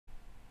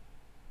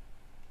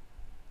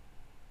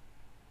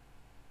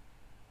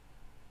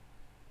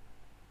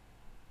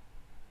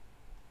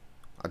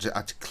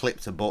I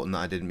clipped a button that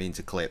I didn't mean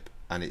to clip,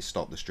 and it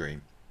stopped the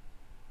stream.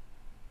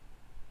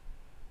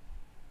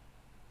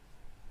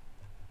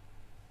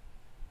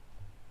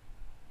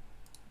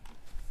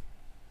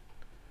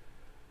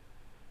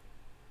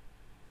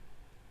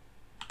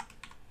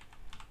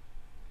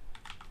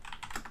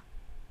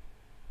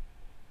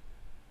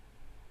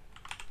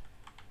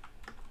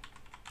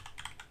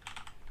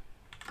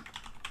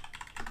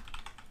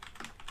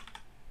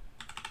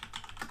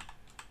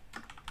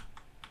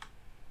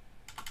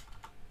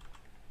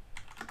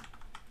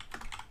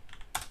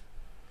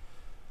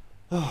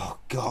 Oh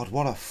God,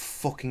 what a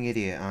fucking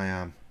idiot I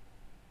am.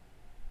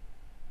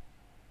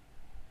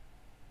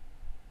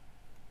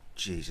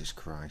 Jesus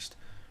Christ.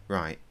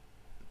 Right.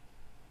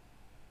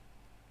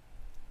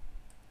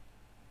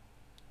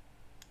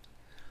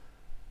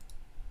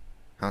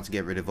 How to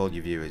get rid of all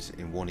your viewers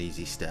in one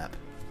easy step.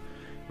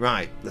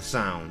 Right, the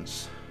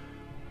sounds.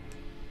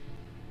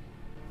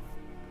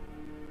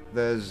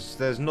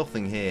 There's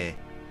nothing here.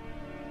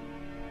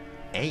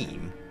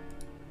 Aim?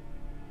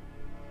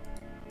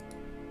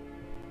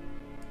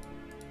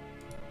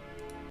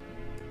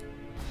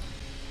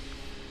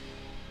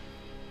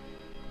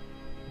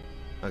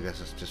 I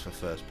guess it's just for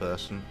first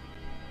person.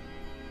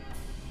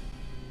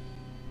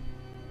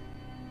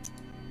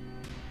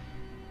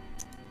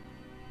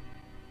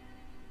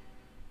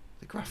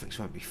 The graphics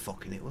won't be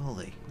fucking it, will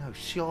they? No,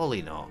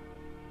 surely not.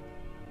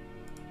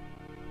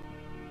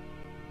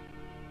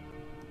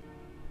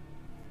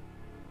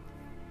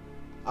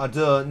 I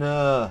don't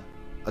know.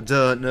 I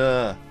don't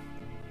know.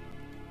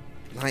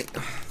 Like,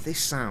 this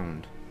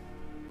sound.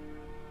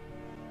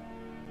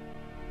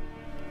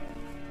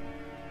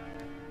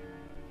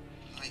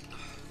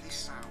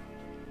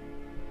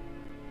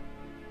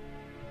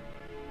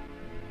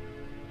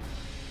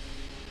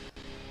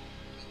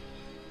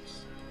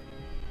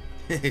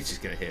 It's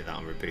just going to hear that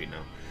on repeat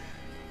now.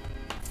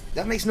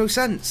 That makes no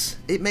sense.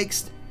 It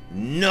makes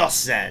no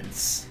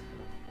sense.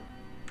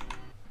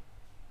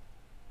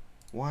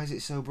 Why is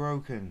it so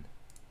broken?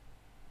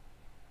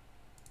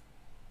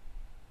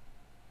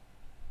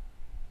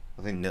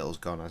 I think Nittle's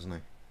gone, hasn't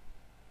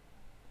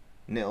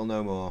he? Nittle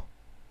no more.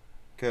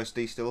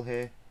 Kirsty still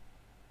here?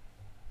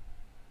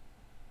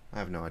 I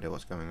have no idea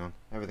what's going on.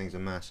 Everything's a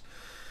mess.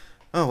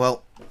 Oh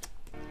well.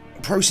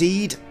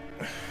 Proceed.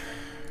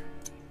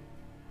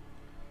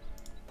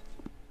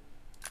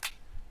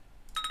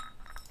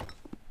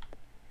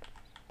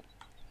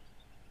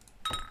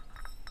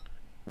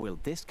 Will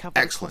this cover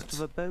Excellent. the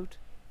cost of a boat?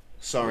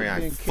 Sorry,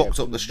 I fucked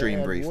up the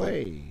stream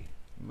briefly.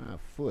 My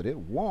foot, it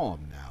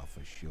warm now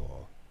for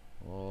sure.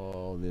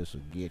 All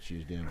this'll get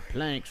you them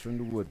planks from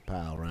the wood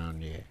pile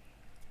around there.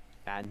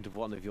 And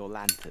one of your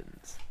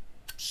lanterns.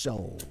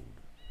 Sold.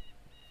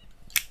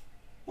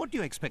 What do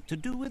you expect to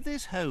do with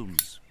this,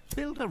 Holmes?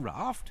 Build a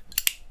raft?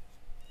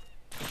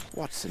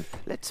 Watson,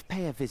 let's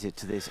pay a visit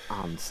to this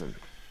Anson.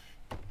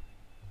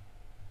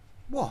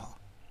 What?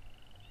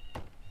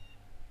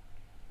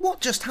 What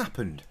just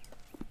happened?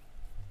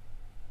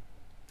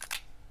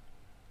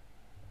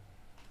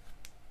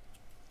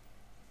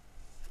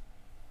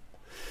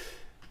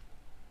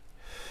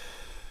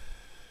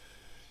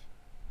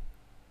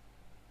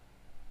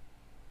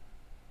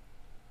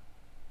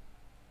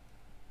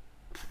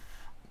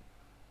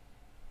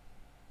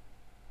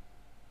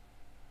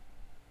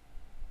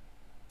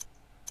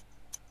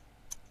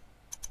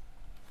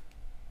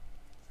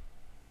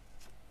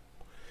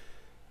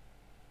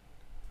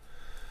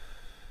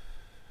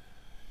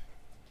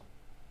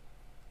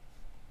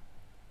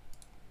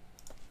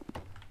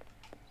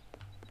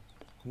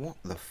 What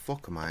the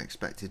fuck am I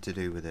expected to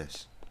do with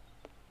this?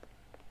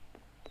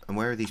 And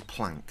where are these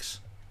planks?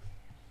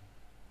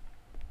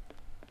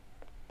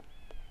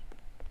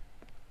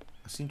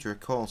 I seem to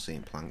recall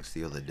seeing planks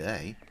the other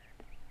day.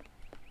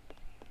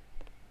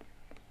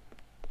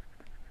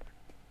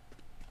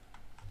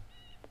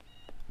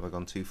 Have I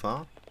gone too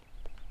far?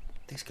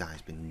 This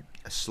guy's been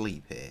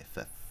asleep here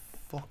for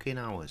fucking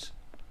hours.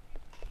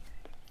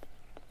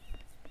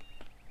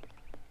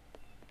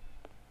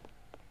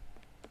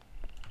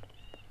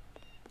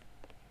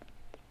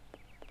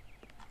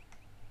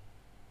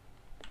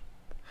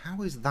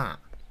 How is that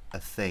a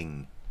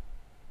thing?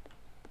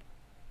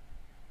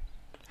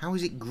 How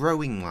is it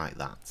growing like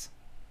that?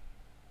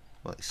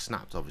 Well, it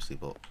snapped obviously,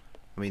 but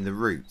I mean the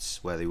roots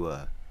where they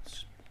were.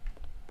 It's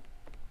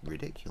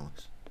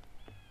ridiculous.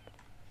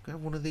 Go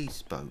have one of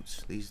these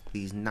boats. These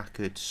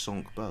knackered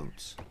sunk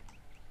boats.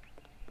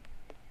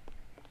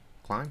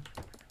 Climb?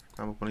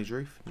 Climb up on his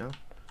roof? No?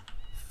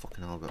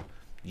 Fucking hell, go.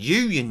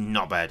 You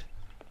knobhead!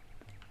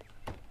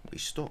 We're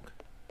stuck.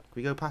 Can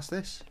we go past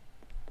this?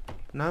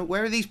 No?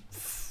 Where are these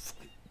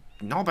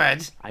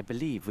knobheads? I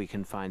believe we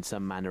can find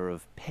some manner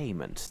of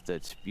payment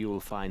that you'll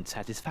find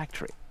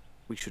satisfactory.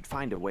 We should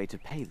find a way to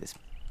pay this.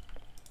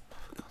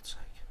 For God's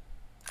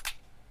sake.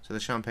 So the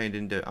champagne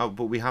didn't do it. Oh,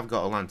 but we have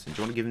got a lantern. Do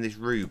you want to give him this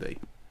ruby?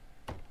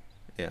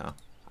 Yeah.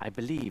 I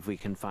believe we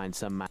can find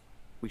some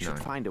we should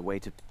find a way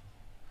to...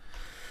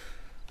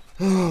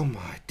 Oh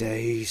my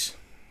days.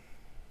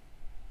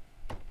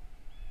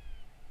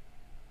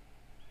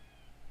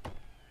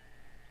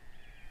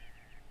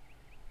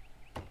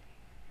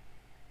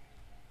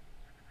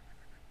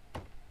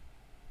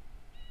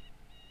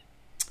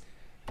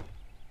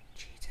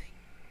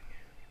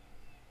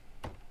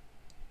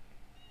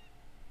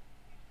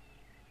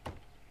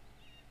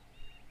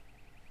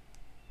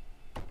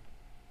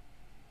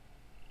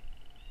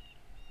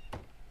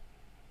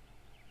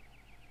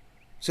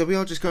 So we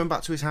are just going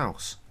back to his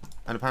house.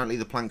 And apparently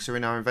the planks are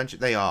in our inventory.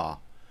 They are.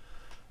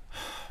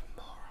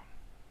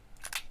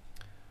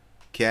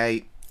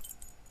 Okay.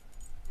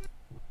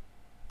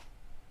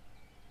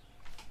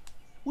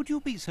 Would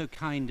you be so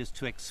kind as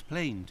to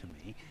explain to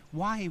me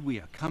why we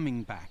are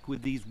coming back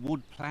with these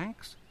wood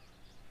planks?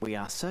 We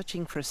are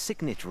searching for a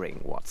signet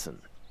ring,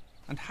 Watson.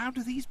 And how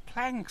do these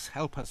planks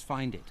help us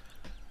find it?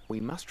 We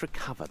must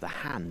recover the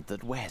hand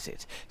that wears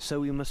it,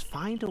 so we must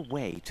find a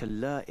way to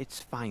lure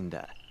its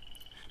finder.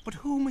 But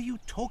whom are you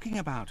talking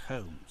about,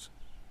 Holmes?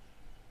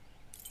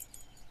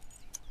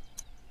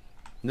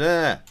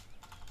 Nah.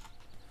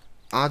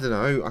 I don't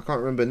know. I can't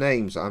remember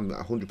names. I'm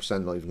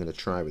 100% not even going to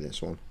try with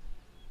this one.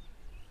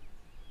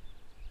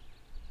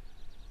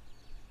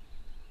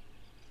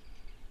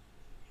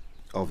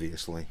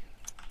 Obviously.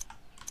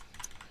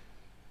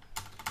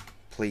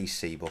 Please,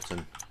 C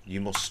button. You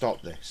must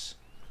stop this.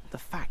 The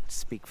facts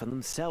speak for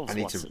themselves, I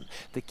need to Watson.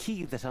 The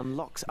key that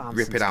unlocks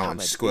rip it out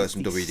and squirt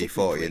some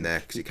WD-40 in there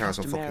because it counts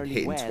on fucking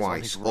hitting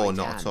twice or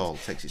not at all.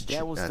 Takes its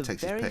There was the takes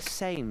its very pick.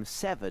 same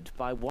severed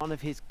by one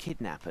of his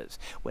kidnappers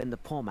when the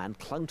poor man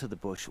clung to the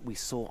bush we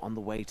saw on the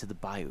way to the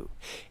bayou.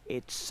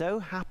 It so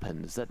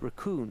happens that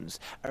raccoons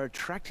are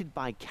attracted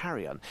by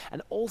carrion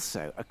and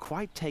also are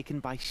quite taken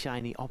by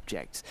shiny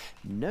objects.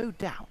 No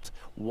doubt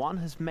one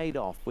has made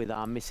off with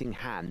our missing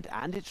hand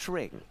and its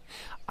ring.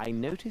 I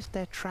noticed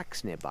their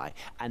tracks nearby,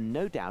 and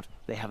no doubt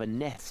they have a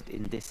nest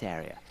in this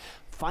area.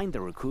 Find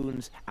the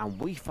raccoons, and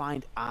we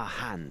find our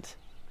hand.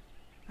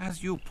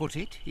 As you put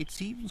it, it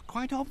seems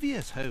quite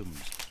obvious,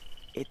 Holmes.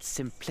 It's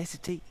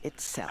simplicity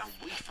itself.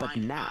 But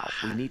now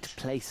we need to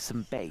place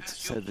some bait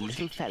so the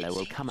little fellow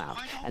will come out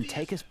and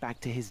take us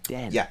back to his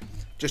den. Yeah,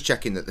 just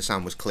checking that the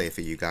sound was clear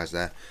for you guys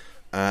there.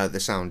 The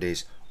sound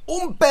is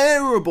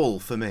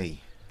unbearable for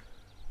me.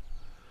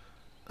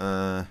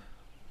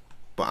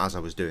 But as I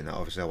was doing that,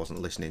 obviously I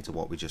wasn't listening to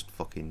what we just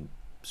fucking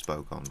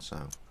spoke on,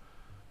 so...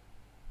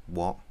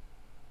 What?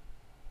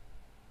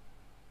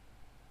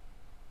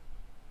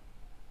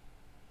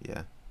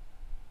 Yeah.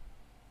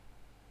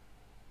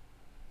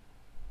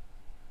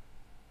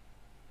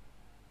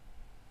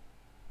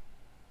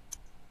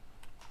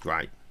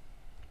 Right.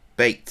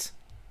 Bait.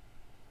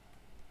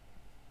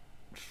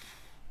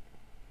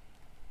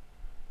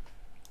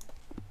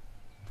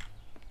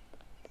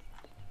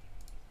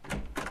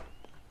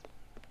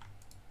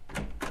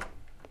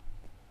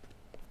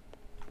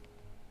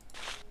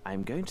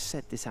 I'm going to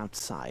set this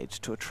outside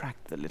to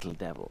attract the little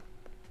devil.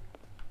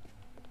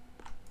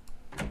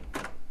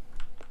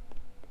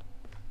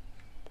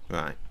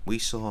 Right. We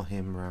saw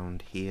him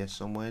round here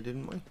somewhere,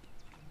 didn't we?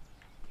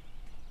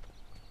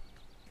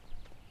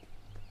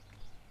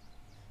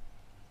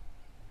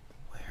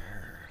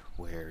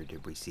 Where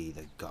did we see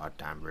the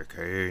goddamn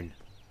raccoon?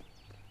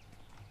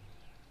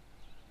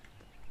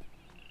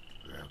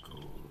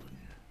 Raccoon.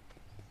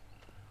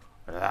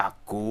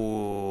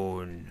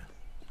 Raccoon.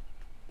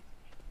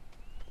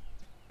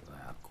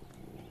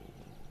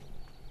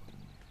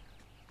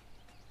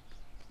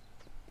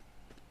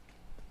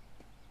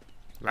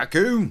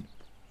 Raccoon!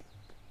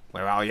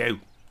 Where are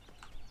you?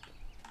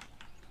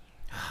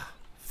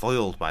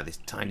 Foiled by this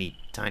tiny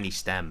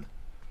stem.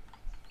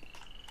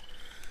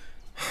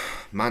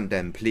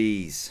 Mandem,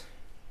 please.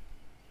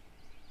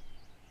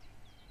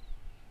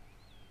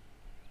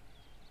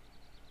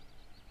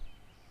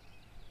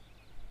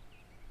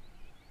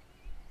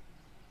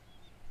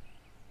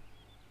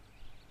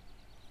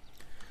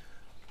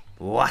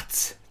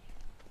 What?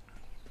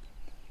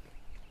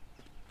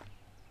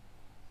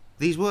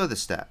 These were the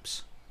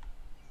steps.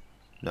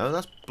 No,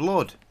 that's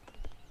blood.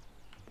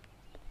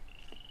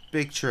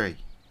 Big tree.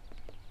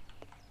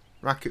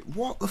 Raccoon.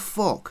 What the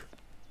fuck?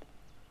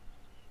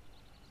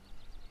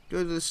 Go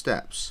to the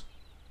steps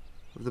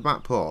of the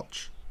back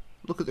porch.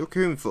 Look at the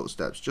raccoon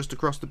footsteps just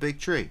across the big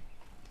tree.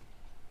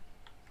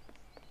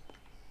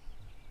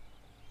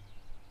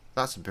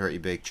 That's a pretty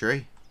big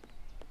tree.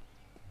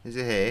 Is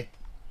it here?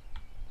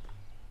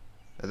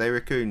 Are they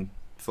raccoon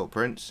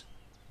footprints?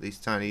 These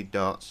tiny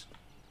dots?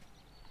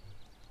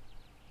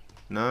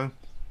 No?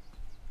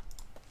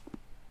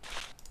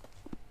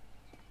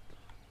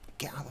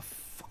 Get out of the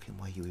fucking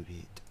way, you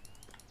idiot.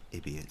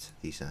 Idiot,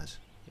 he says.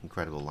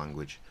 Incredible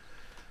language.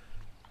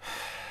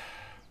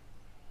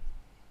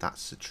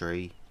 That's a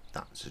tree.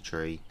 That's a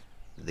tree.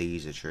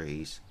 These are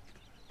trees.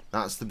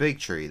 That's the big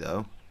tree,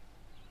 though.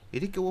 He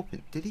did go up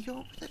in... Did he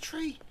go up in the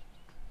tree?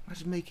 I'm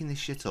just making this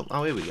shit up.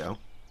 Oh, here we go.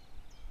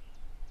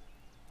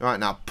 Right,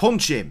 now,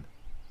 punch him!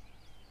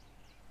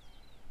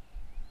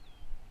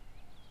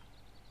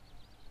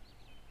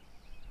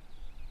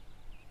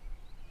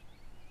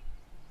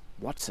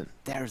 Watson,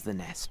 there's the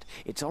nest.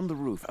 It's on the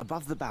roof,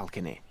 above the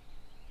balcony.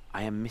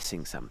 I am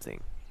missing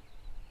something.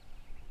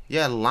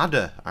 Yeah,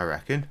 ladder, I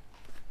reckon.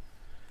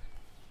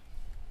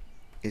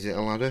 Is it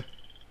a ladder?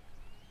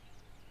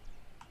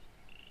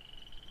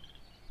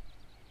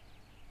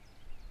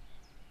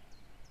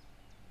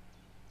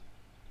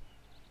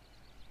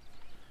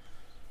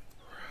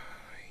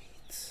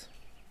 Right.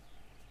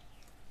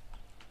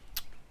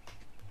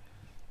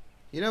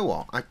 You know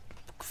what?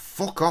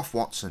 Fuck off,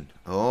 Watson.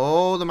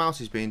 Oh, the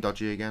mouse is being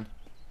dodgy again.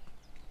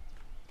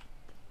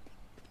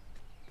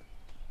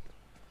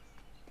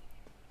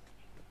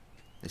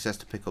 It says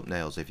to pick up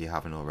nails if you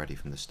haven't already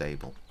from the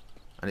stable.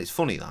 And it's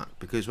funny that,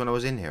 because when I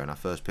was in here and I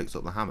first picked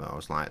up the hammer, I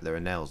was like, there are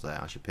nails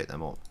there, I should pick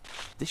them up.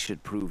 This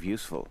should prove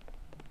useful.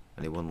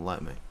 And it wouldn't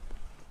let me.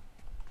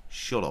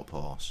 Shut up,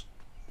 horse.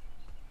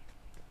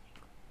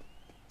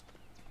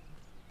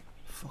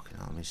 Fucking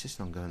hell, I'm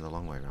insisting on going the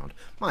long way around.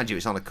 Mind you,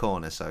 it's on a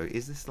corner, so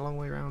is this the long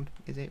way around?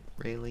 Is it?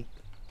 Really?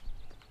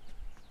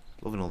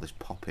 Loving all this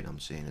popping I'm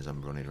seeing as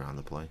I'm running around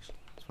the place.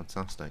 It's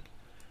fantastic.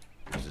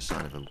 It's a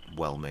sign of a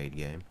well-made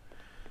game.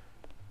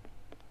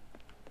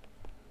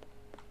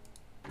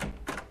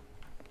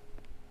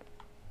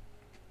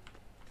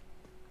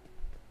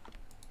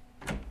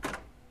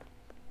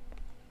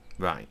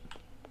 Right.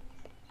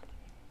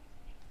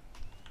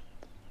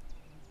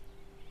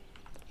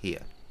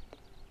 Here.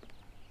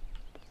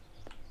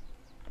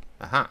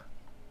 Aha.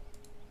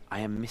 I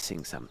am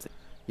missing something.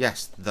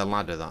 Yes, the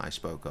ladder that I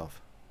spoke of.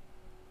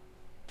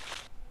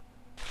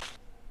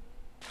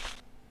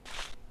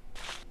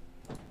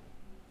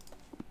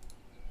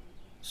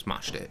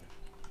 Smashed it.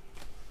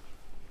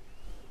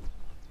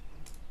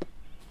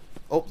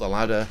 Up the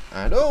ladder,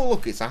 and oh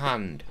look, it's a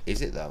hand.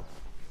 Is it though?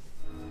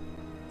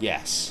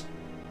 Yes.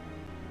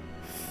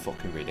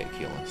 Fucking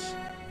ridiculous.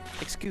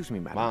 Excuse me,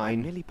 madam. Mine.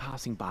 I'm merely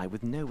passing by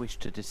with no wish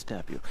to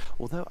disturb you,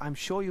 although I'm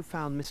sure you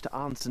found Mr.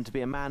 Arnson to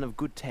be a man of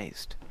good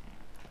taste.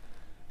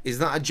 Is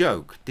that a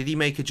joke? Did he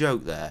make a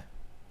joke there?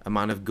 A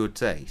man of good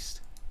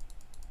taste?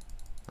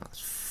 That's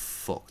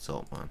fucked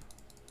up, man.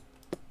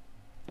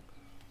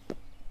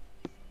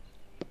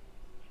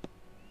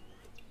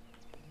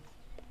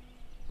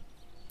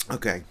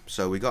 Okay,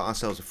 so we got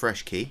ourselves a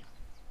fresh key.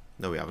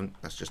 No, we haven't.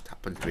 That's just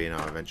happened to be in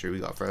our adventure. We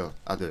got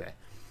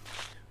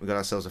we got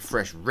ourselves a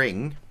fresh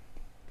ring.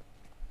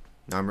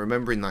 Now I'm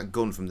remembering that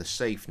gun from the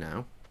safe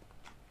now.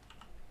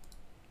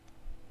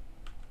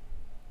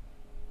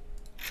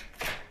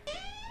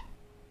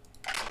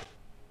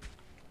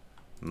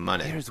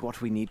 Money. Here's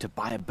what we need to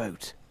buy a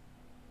boat.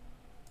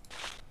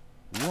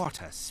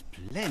 What a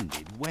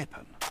splendid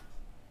weapon.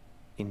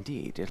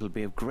 Indeed, it'll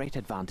be of great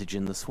advantage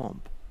in the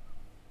swamp.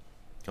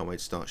 Can't wait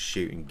to start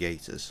shooting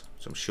gators.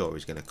 So I'm sure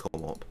he's going to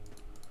come up.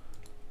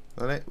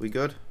 That it? We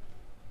good?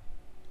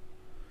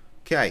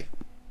 Okay.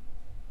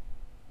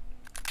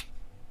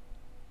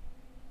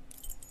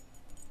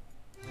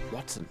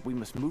 Watson, we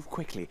must move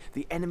quickly.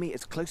 The enemy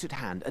is close at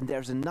hand, and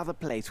there's another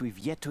place we've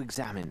yet to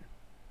examine.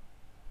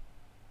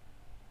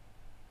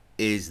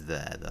 Is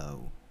there,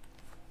 though?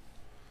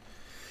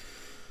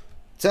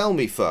 Tell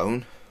me,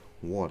 phone,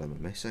 what am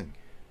I missing?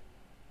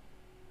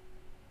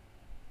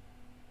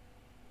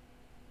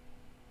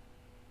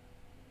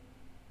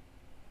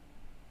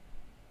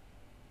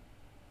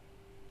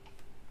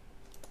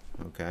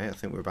 Okay, I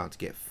think we're about to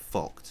get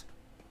fucked.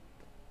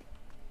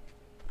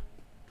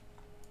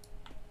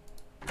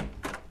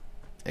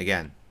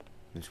 Again,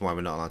 this is why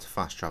we're not allowed to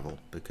fast travel,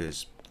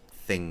 because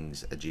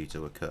things are due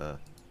to occur.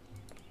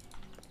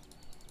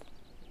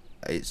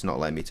 It's not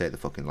letting me take the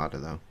fucking ladder,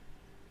 though.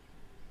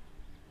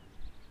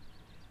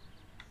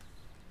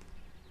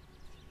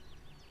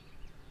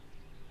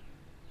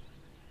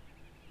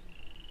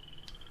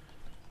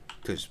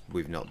 Because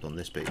we've not done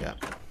this bit yet.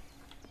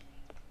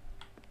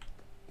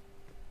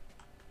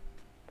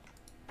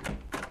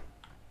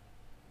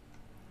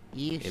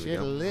 You Here we should have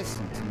go.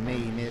 listened to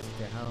me,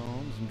 Mr.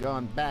 Holmes, and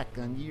gone back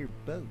on your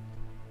boat.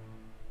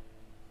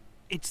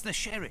 It's the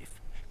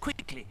sheriff.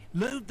 Quickly,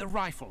 load the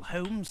rifle,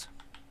 Holmes.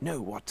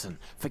 No, Watson.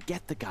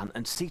 Forget the gun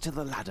and see to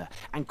the ladder.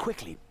 And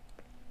quickly.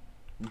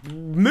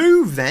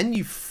 Move then,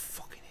 you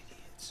fucking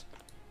idiots.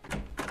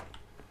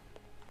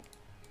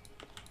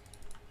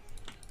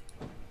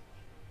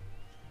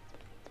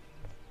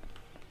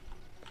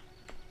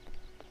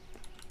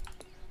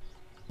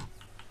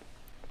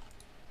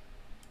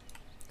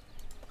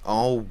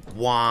 Oh,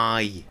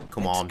 why?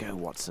 Come on. Let's go,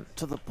 Watson.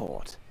 To the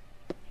port.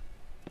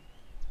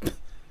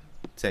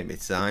 Take me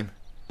time.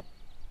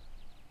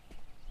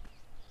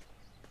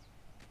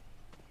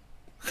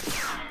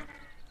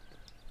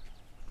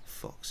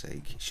 Fuck's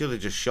sake. Should have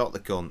just shot the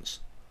cunts.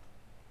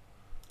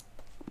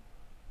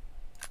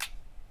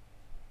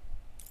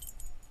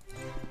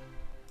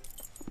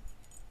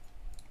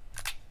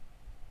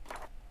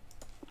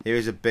 Here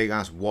is a big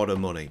ass wad of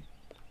money.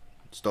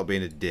 Stop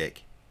being a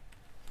dick.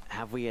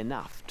 Have we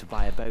enough to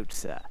buy a boat,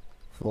 sir?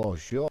 For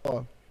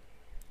sure.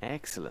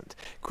 Excellent.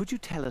 Could you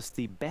tell us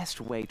the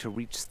best way to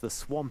reach the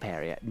swamp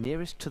area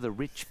nearest to the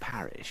rich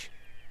parish?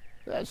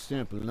 That's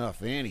simple enough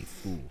for any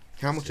fool.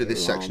 How much of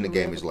this Sail section on of the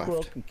game is river left?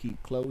 crook and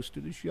keep close to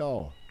the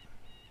shore.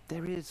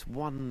 There is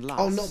one last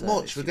Oh, not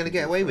much. service We're you going to can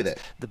get do away for with us.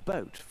 it. The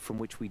boat from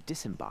which we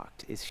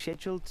disembarked is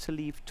scheduled to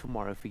leave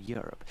tomorrow for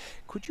Europe.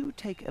 Could you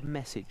take a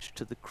message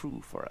to the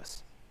crew for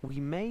us? We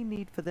may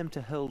need for them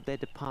to hold their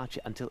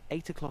departure until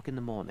 8 o'clock in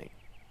the morning.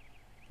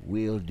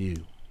 Will do.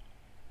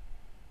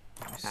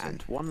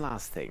 And one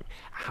last thing.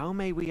 How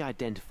may we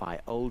identify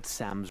old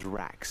Sam's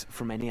racks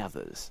from any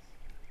others?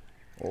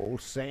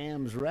 Old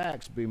Sam's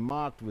racks be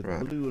marked with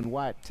Right. blue and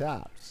white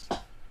tops.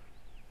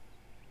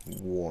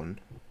 1,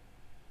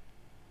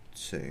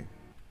 2,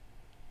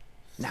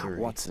 Now, 3,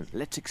 Watson,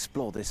 let's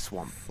explore this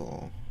swamp.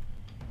 4,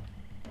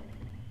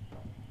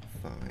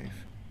 5,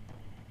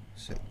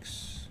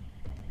 6,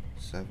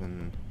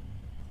 7,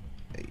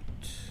 8,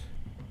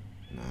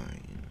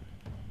 9,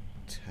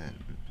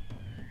 10,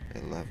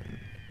 11.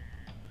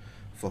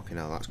 Fucking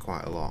hell, that's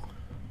quite a lot.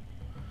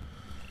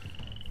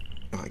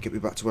 Right, get me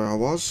back to where I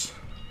was.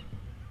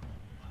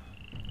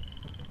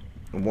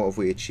 And what have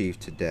we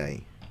achieved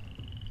today?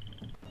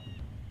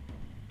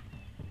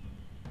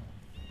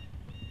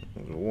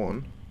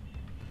 1,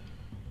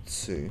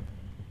 2,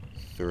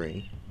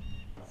 3,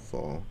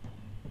 4,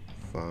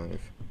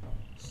 5,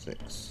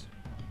 6,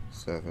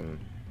 7,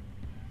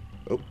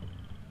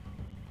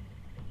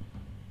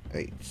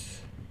 8,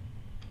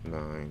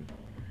 9,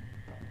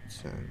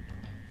 10,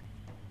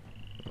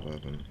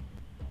 11.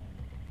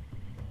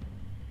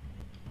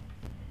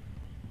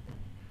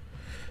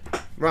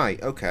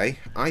 Right, okay.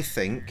 I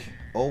think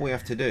all we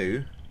have to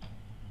do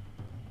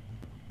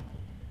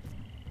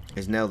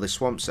is nail the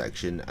swamp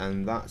section,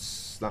 and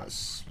that's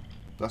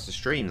the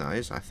stream, that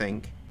is, I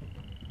think.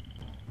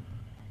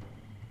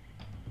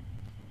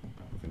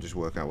 I can just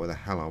work out where the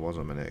hell I was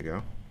a minute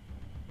ago.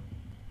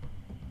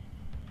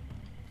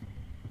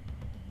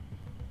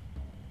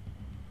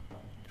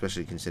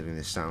 Especially considering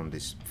this sound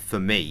is, for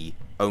me,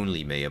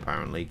 only me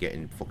apparently,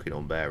 getting fucking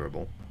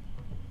unbearable.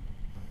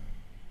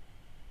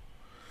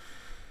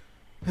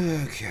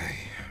 Okay.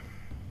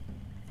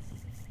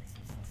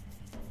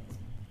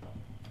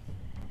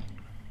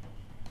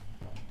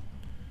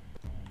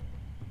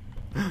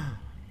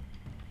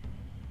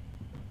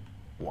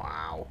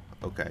 Wow.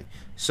 Okay.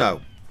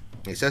 So,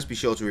 it says be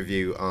sure to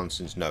review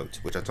Arnson's note,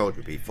 which I told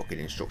you would be fucking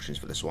instructions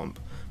for the swamp.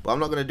 But I'm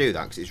not going to do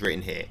that because it's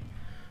written here.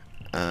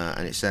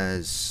 And it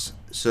says,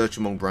 search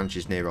among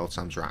branches near Old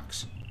Sam's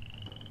racks.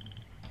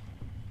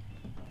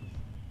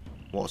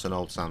 What's an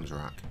Old Sam's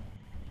rack?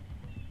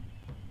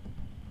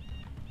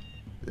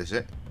 Is this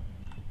it?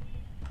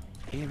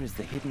 Here is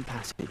the hidden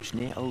passage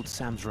near Old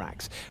Sam's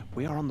racks.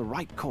 We are on the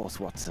right course,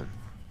 Watson.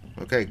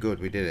 Okay, good,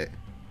 we did it.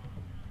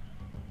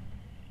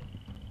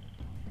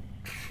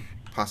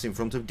 Pass in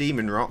front of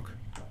Demon Rock.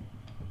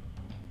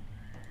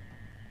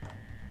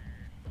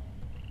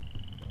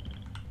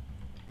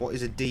 What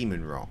is a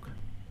Demon Rock?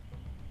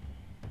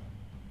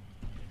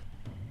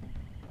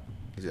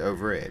 Is it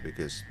over here?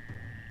 Because...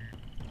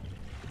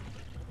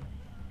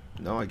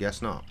 no, I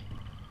guess not.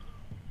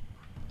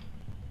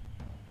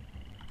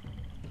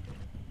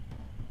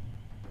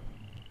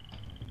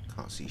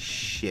 Can't see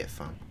shit,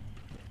 fam.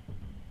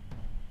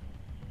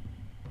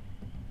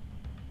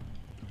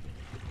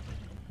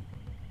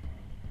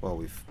 Well,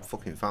 we've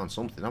fucking found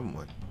something, haven't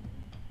we?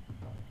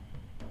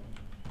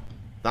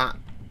 That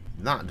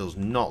does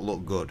not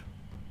look good.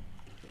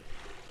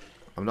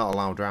 I'm not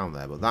allowed round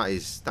there, but that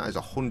is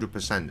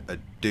 100% a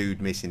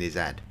dude missing his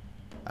head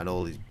and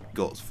all his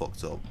guts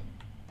fucked up.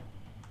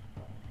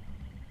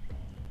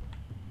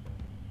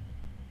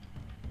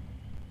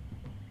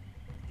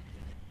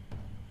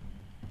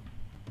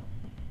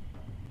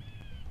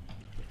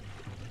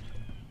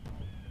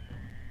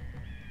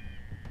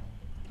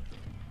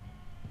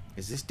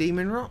 Is this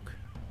Demon Rock?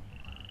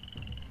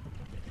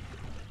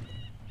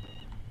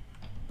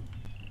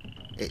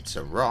 It's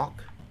a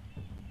rock.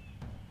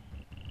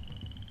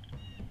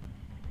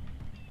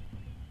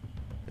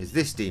 Is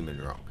this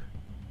Demon Rock?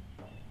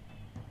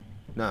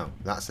 No,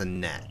 that's a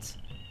net.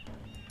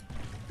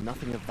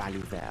 Nothing of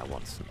value there,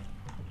 Watson.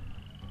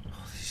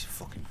 Oh, this is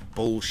fucking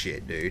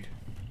bullshit, dude.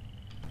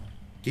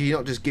 Do you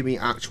not just give me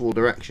actual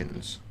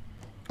directions?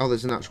 Oh,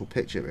 there's an actual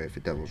picture here for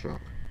Devil's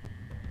Rock.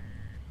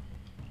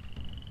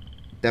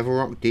 Devil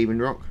Rock,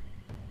 Demon Rock.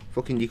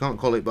 Fucking, you can't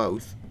call it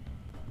both.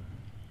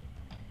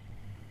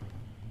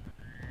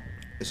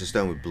 It's a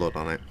stone with blood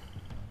on it.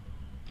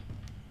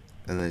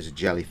 And there's a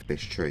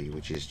jellyfish tree,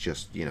 which is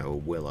just, you know, a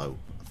willow,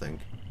 I think.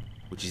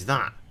 Which is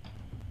that.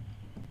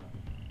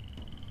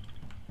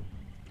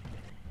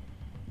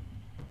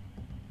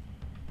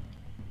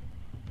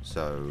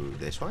 So,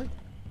 this way?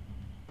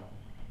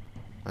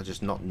 I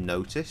just not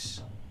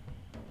notice?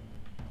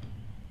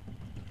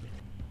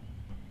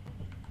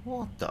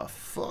 What the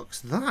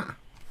fuck's that?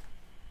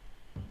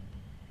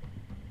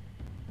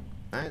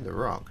 That ain't the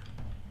rock.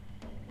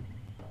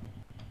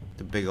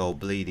 The big old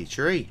bleedy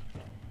tree.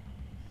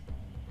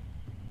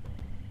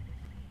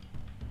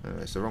 Oh,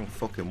 it's the wrong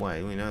fucking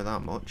way, we know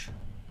that much.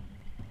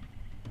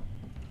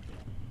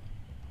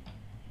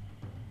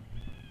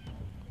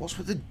 What's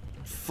with the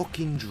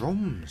fucking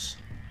drums?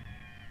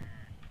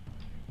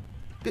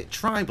 Bit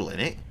tribal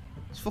in it.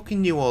 It's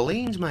fucking New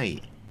Orleans,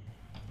 mate.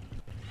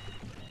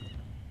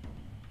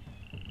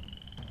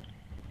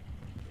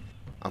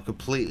 I've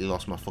completely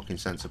lost my fucking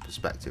sense of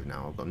perspective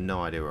now. I've got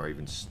no idea where I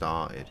even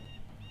started.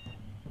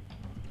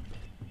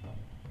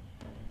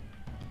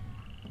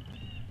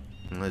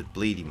 And there's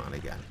Bleedy Man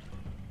again.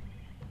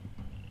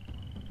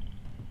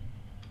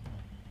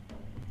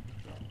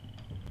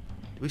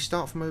 Did we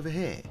start from over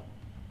here?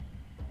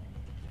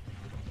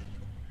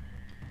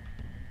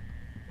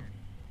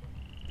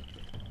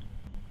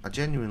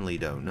 genuinely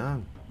don't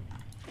know.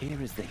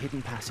 Here is the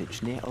hidden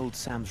passage near Old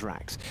Sam's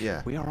racks.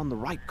 Yeah. We are on the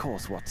right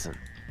course, Watson.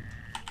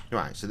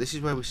 Right, so this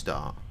is where we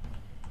start.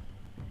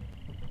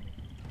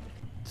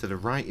 So the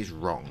right is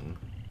wrong.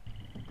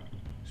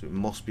 So it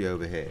must be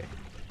over here.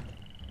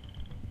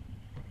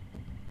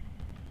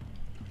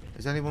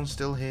 Is anyone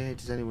still here?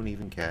 Does anyone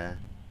even care?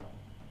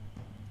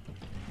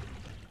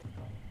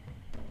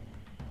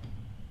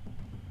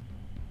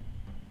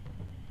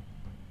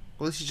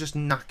 Well, this is just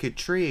knackered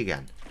tree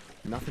again.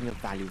 Nothing of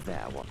value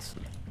there,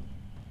 Watson.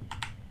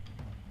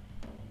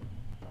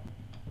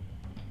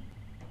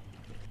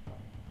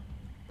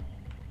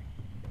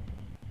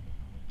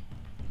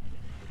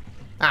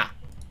 Ah!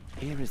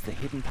 Here is the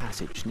hidden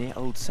passage near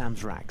Old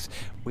Sam's racks.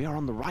 We are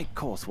on the right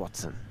course,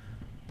 Watson.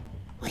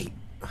 Wait,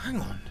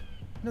 hang on.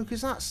 No,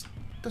 because that's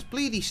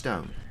Bleedy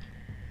Stone.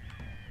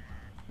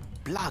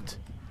 Blood!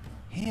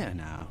 Here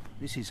now,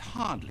 this is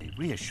hardly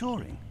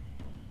reassuring.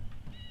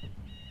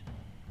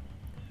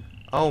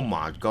 Oh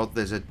my god,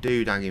 there's a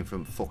dude hanging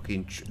from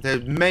fucking...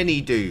 There's many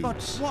dudes.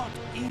 But what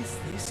is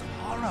this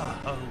horror,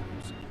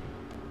 Holmes?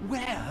 Where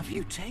have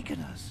you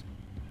taken us?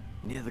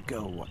 Near the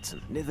goal,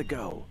 Watson. Near the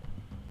goal.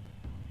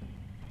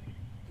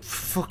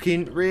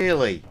 Fucking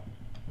really?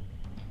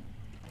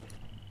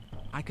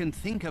 I can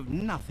think of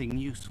nothing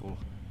useful.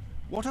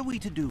 What are we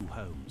to do,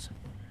 Holmes?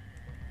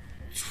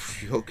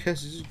 Your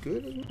guess is as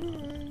good as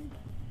mine.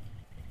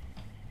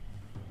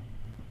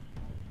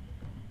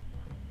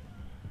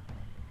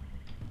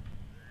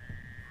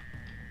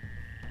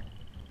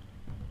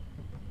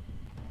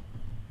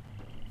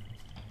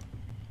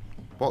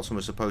 Watson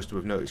was supposed to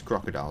have noticed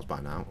crocodiles by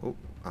now. Oh,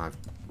 I've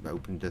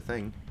opened a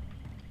thing.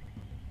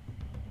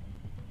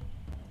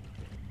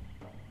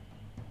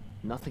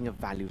 Nothing of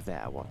value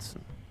there,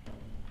 Watson.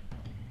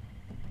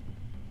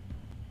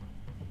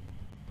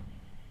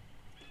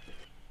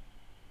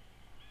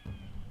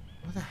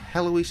 Where the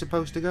hell are we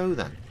supposed to go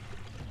then?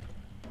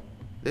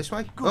 This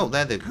way? Good Oh,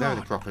 they're the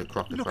God.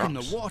 crocodiles. Look in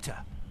the water.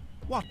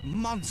 What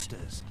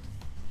monsters?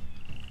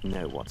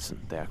 No,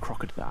 Watson. They are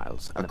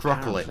crocodiles. A And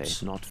apparently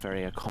crocolypse. not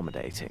very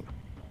accommodating.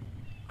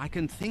 I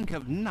can think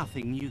of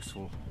nothing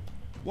useful.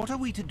 What are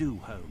we to do,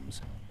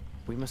 Holmes?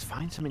 We must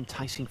find some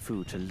enticing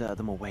food to lure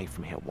them away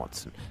from here,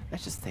 Watson.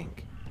 Let us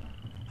think.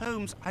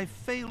 Holmes, I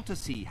fail to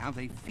see how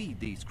they feed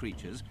these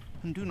creatures,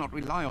 and do not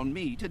rely on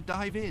me to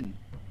dive in.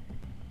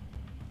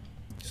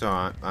 It's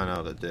alright, I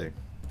know what to do.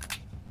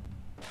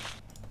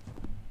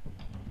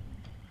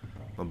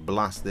 I'll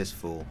blast this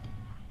fool.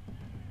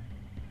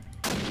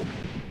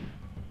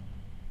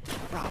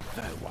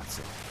 Bravo,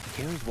 Watson.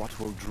 Here is what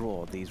will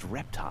draw these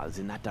reptiles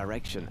in that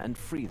direction and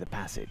free the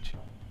passage.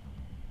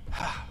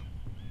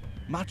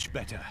 Much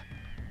better.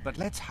 But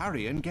let's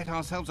hurry and get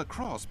ourselves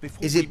across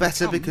before Is we it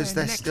better become because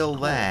their they're next still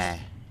course. there?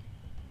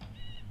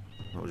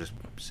 I'll just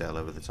sail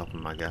over the top of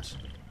them, I guess.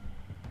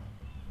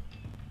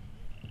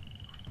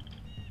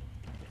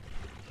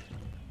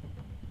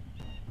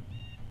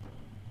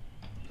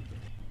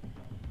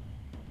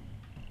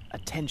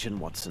 Attention,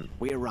 Watson.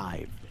 We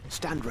arrive.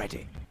 Stand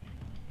ready.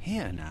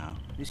 Here now,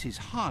 this is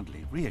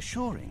hardly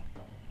reassuring.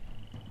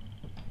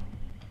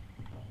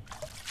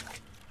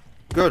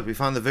 Good, we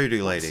found the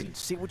voodoo lady. Watson,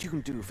 see what you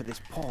can do for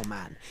this poor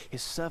man.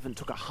 His servant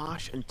took a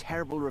harsh and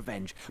terrible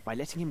revenge by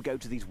letting him go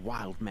to these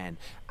wild men.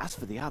 As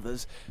for the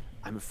others,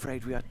 I'm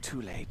afraid we are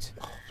too late.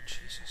 Oh,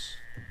 Jesus.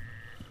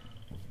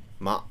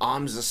 My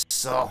arms are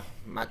sore.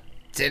 My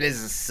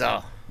titties are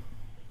sore.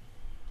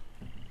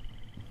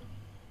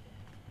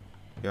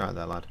 You alright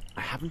there, lad?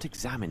 I haven't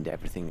examined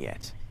everything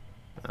yet.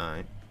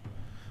 Alright.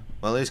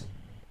 Well, there's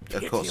a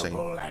cutscene.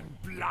 Pitiable and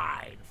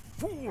blind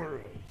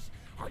fools!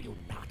 Are you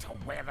not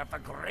aware of the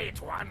Great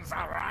One's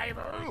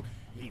arrival?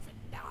 Even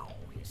now,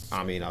 his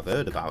I mean, I've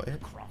heard about it.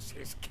 across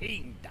his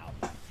kingdom,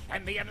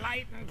 and the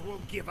enlightened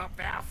will give up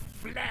their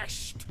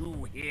flesh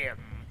to him.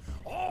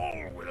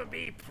 All will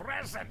be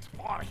present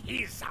for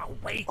his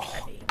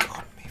awakening.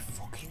 God, me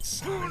fucking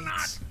Do not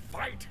sides.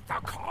 fight the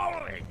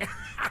calling!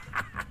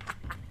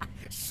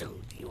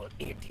 Soon he will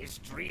end his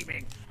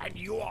dreaming, and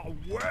your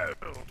world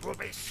will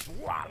be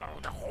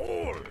swallowed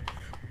whole.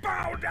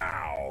 Bow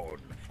down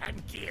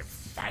and give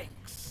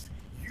thanks.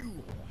 You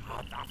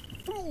are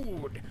the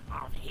food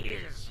of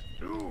his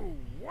new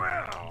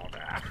world.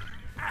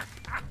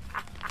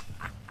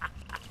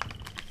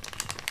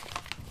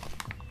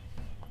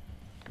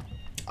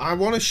 I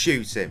want to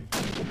shoot him.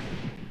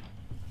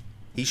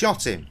 He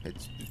shot him.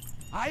 It's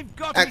I've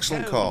got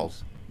excellent it, call.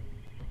 Holmes.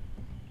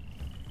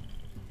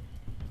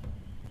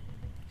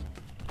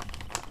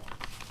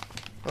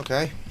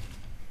 Okay.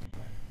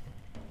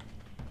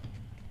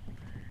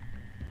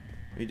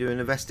 Are you doing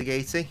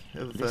investigating?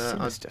 Of, This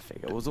sinister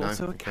figure was no,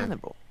 also a okay.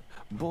 cannibal.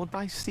 Bored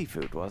by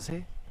seafood, was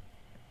he?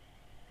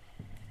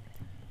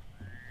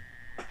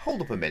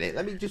 Hold up a minute.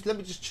 Let me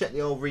just check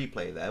the old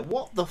replay there.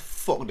 What the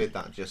fuck did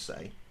that just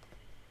say?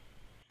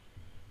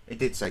 It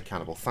did say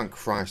cannibal. Thank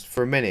Christ.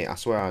 For a minute, I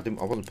swear I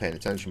wasn't paying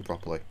attention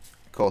properly.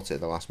 Caught it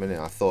at the last minute.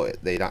 I thought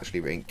they'd actually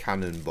written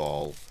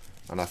cannonball,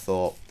 and I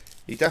thought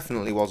he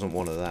definitely wasn't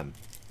one of them.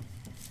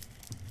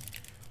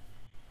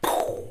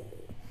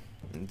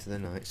 And into the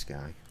night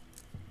sky.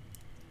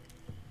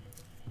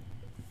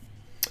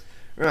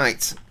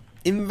 Right.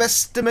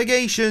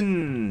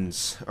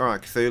 Investigations!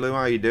 Alright, Cthulhu, how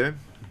are you doing?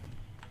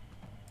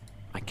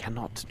 I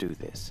cannot do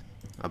this.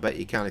 I bet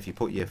you can if you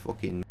put your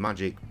fucking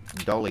magic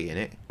dolly in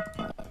it.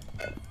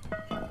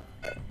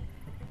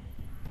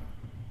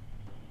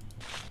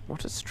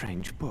 What a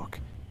strange book.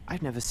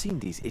 I've never seen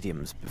these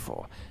idioms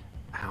before.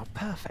 How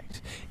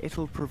perfect. It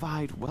will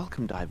provide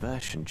welcome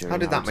diversion during How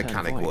did our that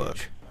return mechanic voyage.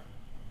 work?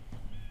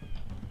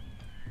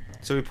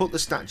 So we put the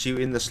statue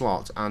in the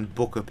slot and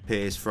book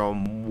appears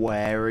from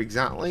where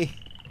exactly?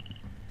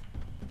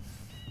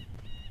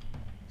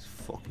 It's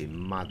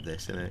fucking mad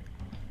this, isn't it?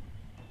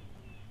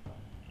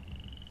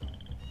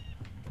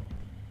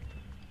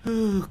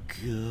 Oh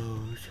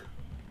god.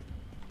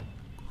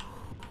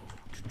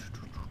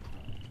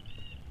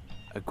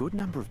 A good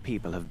number of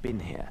people have been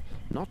here,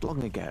 not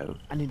long ago,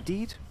 and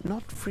indeed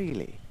not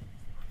freely.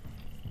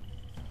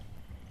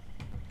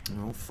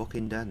 They're all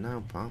fucking dead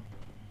now, pal.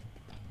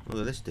 Look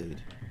at this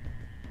dude.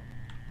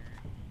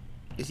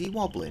 Is he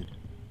wobbling?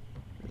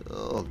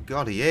 Oh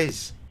god, he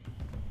is.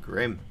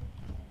 Grim.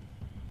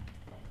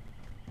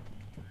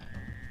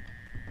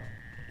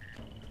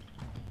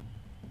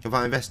 Have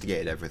I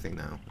investigated everything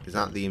now? Is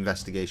that the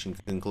investigation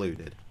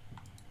concluded?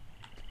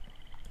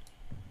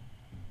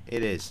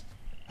 It is.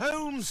 Holmes,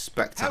 help me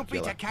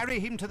Spectacular. to carry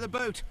him to the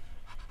boat.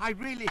 I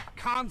really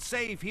can't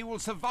say if he will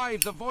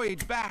survive the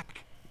voyage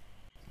back.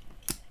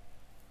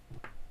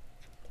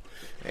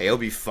 Hey, he'll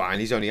be fine.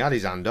 He's only had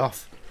his hand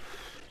off.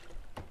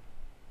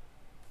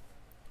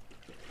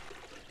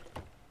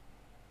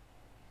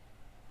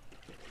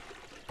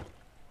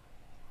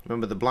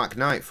 Remember the Black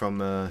Knight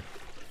from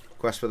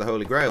Quest for the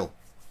Holy Grail?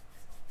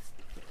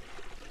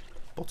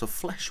 But a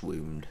flesh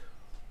wound.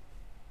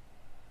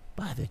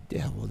 By the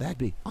devil, that'd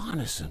be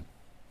Arneson.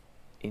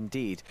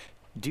 Indeed.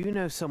 Do you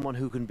know someone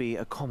who can be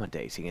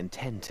accommodating and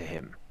tend to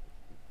him?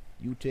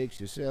 You takes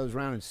yourselves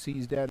round and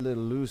seize that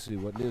little Lucy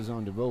what lives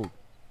on the boat.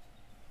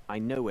 I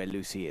know where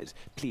Lucy is.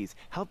 Please,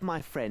 help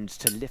my friends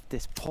to lift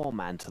this poor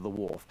man to the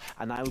wharf,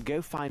 and I will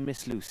go find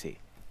Miss Lucy.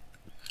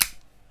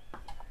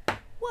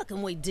 What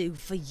can we do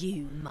for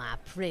you, my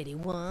pretty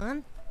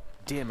one?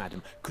 Dear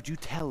madam, could you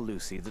tell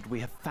Lucy that we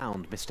have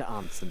found Mr.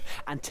 Arneson,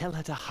 and tell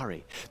her to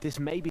hurry? This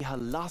may be her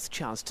last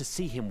chance to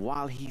see him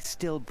while he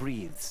still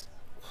breathes.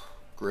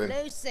 Grim.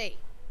 Lucy!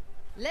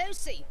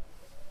 Lucy!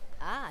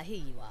 Ah, here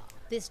you are.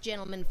 This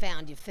gentleman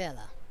found your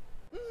fella.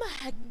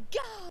 My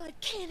God,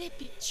 can it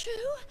be true?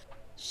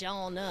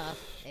 Sure enough,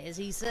 as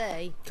he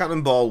say.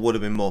 Cannonball would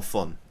have been more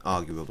fun,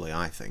 arguably,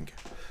 I think.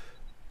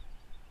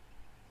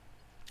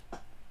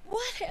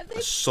 What have they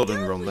A sudden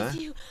done run with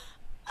there. you?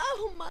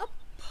 Oh, my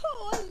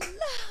poor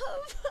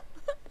love.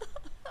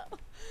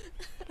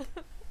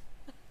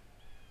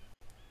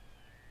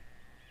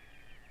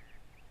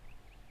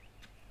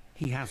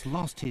 He has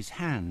lost his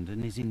hand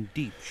and is in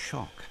deep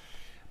shock.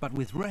 But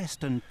with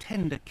rest and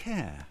tender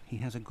care, he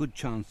has a good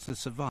chance to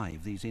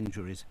survive these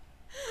injuries.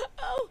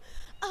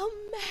 Oh,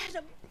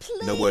 madam,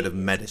 please. No word of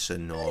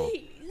medicine or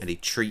please. any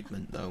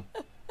treatment, though.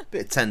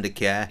 Bit of tender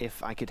care.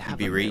 If I could have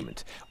be a re-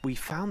 moment. We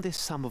found this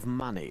sum of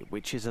money,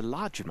 which is a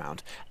large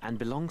amount, and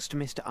belongs to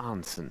Mr.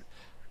 Arneson.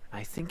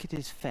 I think it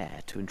is fair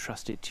to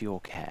entrust it to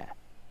your care.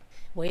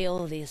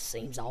 Well, this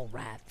seems all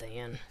right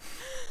then.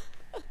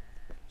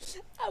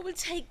 I will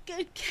take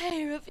good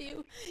care of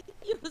you.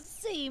 You will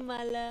see,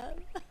 my love.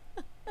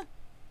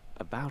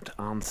 About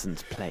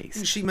Arneson's place.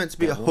 Isn't she meant to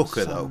be there a was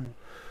hooker, though? some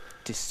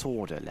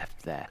disorder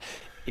left there.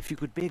 If you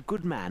could be a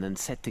good man and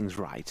set things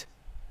right.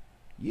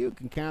 You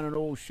can count on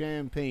old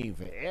Champagne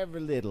for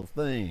every little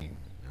thing.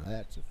 Now,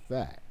 that's a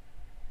fact.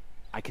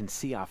 I can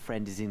see our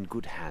friend is in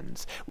good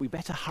hands. We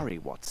better hurry,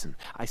 Watson.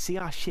 I see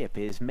our ship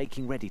is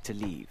making ready to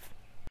leave.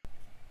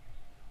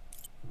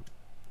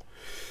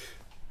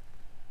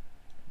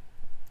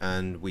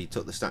 And we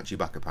took the statue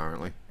back,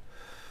 apparently.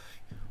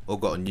 Or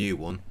got a new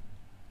one.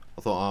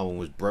 I thought our one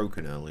was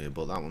broken earlier,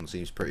 but that one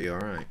seems pretty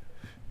alright.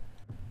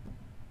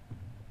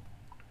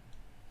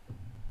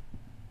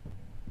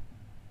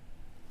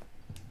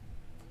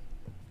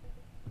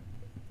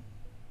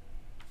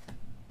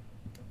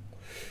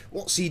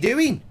 What's he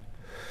doing?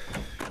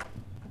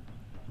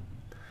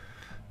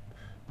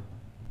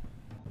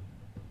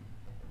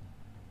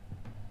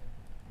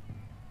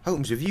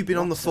 Holmes, have you been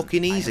on the Watson,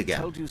 fucking ease I have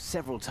again? told you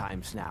several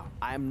times now.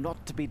 I am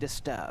not to be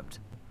disturbed.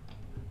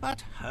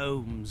 But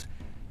Holmes,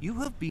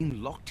 you have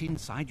been locked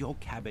inside your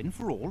cabin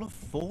for all of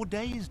 4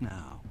 days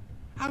now.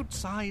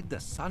 Outside, the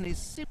sun is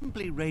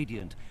simply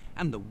radiant,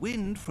 and the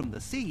wind from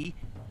the sea...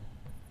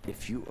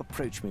 If you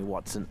approach me,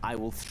 Watson, I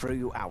will throw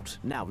you out.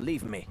 Now,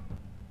 leave me.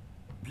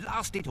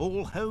 Blast it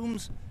all,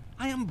 Holmes!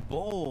 I am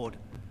bored.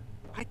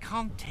 I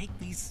can't take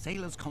these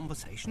sailors'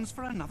 conversations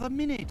for another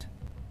minute.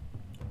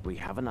 We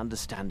have an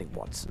understanding,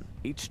 Watson,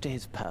 each to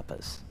his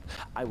purpose.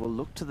 I will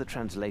look to the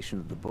translation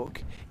of the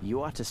book.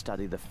 You are to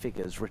study the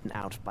figures written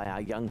out by our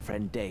young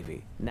friend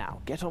Davy.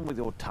 Now, get on with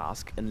your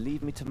task and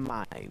leave me to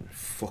mine.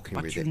 Fucking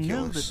But ridiculous. you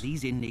know that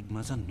these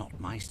enigmas are not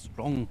my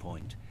strong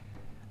point.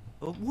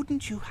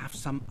 Wouldn't you have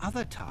some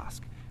other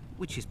task?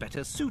 which is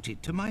better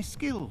suited to my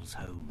skills,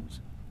 Holmes.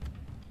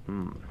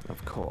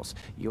 Of course.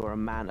 You're a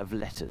man of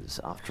letters,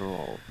 after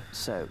all.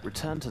 So,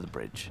 return to the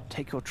bridge,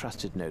 take your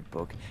trusted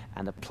notebook,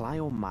 and apply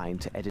your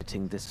mind to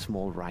editing this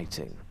small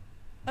writing.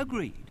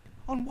 Agreed.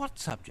 On what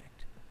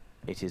subject?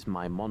 It is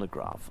my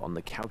monograph on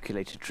the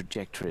calculated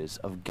trajectories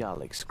of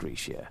gull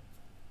excretia.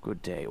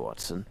 Good day,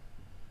 Watson.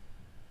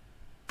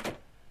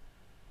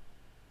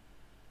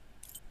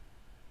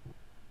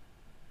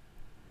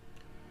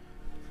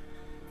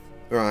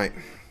 Right.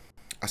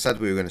 I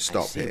said we were going to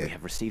stop I see here. We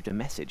have received a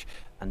message,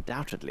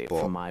 undoubtedly But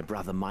from my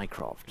brother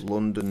Mycroft.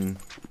 London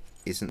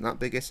isn't that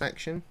big a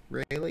section,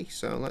 really,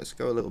 so let's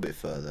go a little bit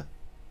further.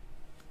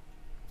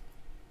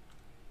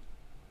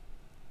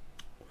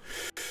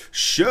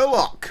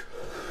 Sherlock!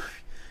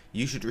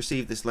 You should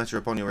receive this letter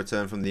upon your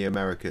return from the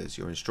Americas.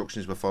 Your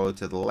instructions were followed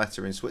to the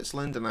letter in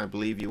Switzerland, and I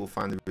believe you will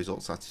find the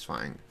result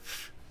satisfying.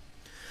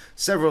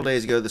 Several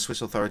days ago, the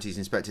Swiss authorities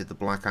inspected the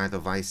Black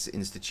Edelweiss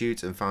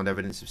Institute and found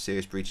evidence of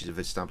serious breaches of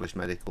established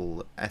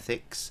medical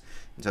ethics.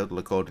 In total,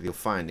 according to your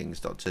findings,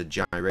 Dr.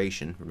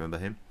 Gyration, remember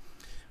him,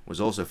 was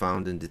also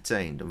found and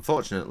detained.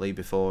 Unfortunately,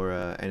 before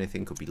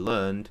anything could be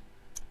learned,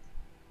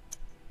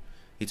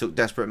 he took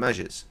desperate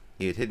measures.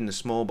 He had hidden a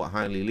small but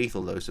highly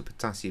lethal dose of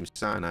potassium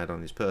cyanide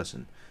on his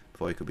person.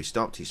 Before he could be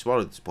stopped, he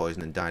swallowed this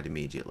poison and died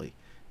immediately.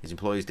 His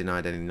employees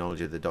denied any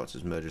knowledge of the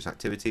doctor's murderous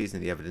activities,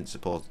 and the evidence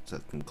supports the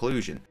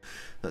conclusion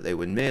that they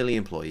were merely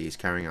employees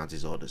carrying out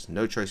his orders.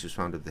 No trace was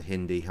found of the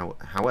Hindi.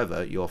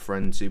 However, your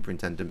friend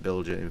Superintendent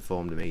Bilger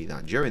informed me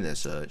that during their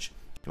search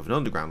of an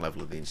underground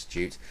level of the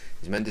institute,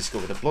 his men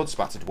discovered a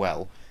blood-spattered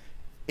well.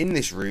 In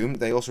this room,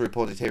 they also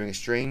reported hearing a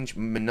strange,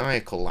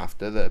 maniacal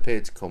laughter that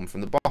appeared to come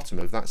from the bottom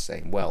of that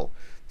same well.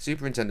 The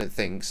superintendent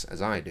thinks, as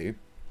I do,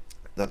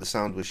 that the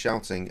sound was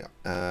shouting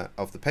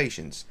of the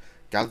patients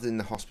gathered in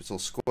the hospital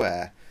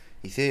square.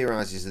 He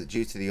theorises that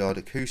due to the odd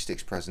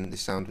acoustics present, the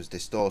sound was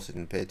distorted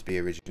and appeared to be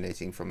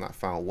originating from that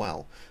foul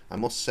well. I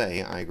must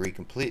say I agree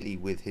completely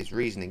with his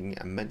reasoning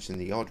and mention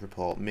the odd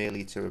report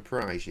merely to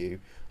apprise you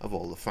of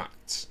all the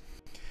facts.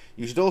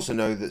 You should also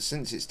know that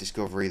since its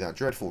discovery, that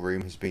dreadful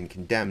room has been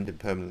condemned and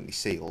permanently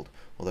sealed.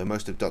 Although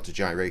most of Dr.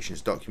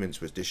 Gyration's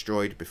documents was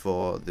destroyed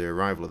before the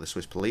arrival of the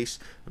Swiss police,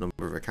 a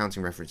number of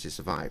accounting references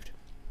survived.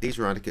 These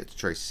were adequate to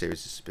trace a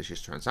series of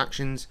suspicious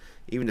transactions.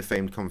 Even the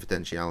famed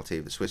confidentiality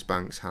of the Swiss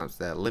banks has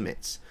their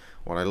limits.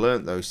 What I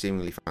learnt, though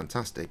seemingly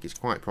fantastic, is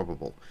quite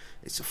probable.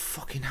 It's a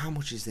fucking... how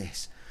much is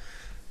this?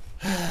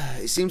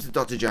 It seems that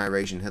Dr.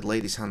 Gyration had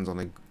laid his hands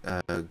on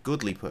a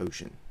goodly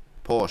portion,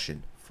 for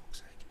fuck's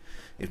sake,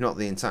 if not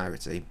the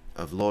entirety,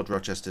 of Lord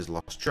Rochester's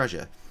lost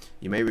treasure.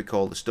 You may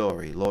recall the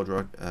story. Lord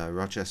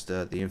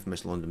Rochester, the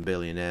infamous London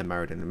billionaire,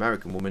 married an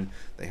American woman.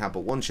 They had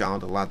but one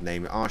child, a lad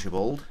named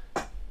Archibald.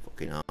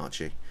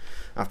 Archie.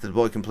 After the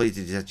boy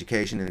completed his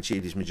education and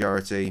achieved his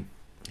majority,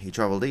 he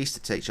travelled east to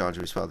take charge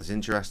of his father's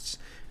interests.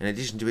 In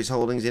addition to his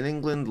holdings in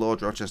England,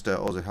 Lord Rochester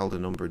also held a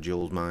number of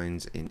jewels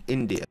mines in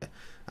India.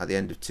 At the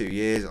end of 2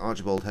 years,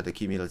 Archibald had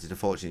accumulated a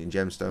fortune in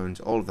gemstones,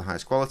 all of the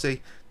highest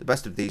quality. The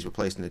best of these were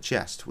placed in a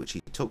chest, which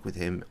he took with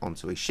him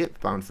onto a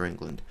ship bound for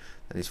England.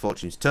 Then his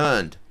fortunes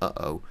turned.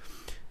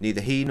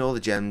 Neither he nor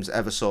the gems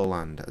ever saw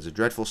land, as a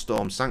dreadful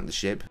storm sank the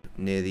ship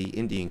near the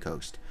Indian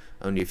coast.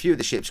 Only a few of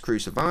the ship's crew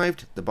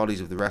survived. The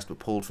bodies of the rest were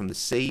pulled from the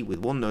sea, with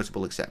one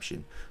notable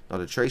exception. Not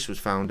a trace was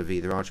found of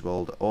either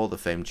Archibald or the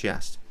famed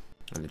chest,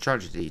 and the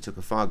tragedy took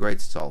a far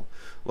greater toll.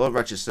 Lord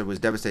Rochester was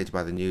devastated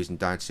by the news and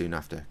died soon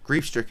after.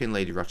 Grief-stricken,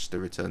 Lady Rochester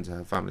returned to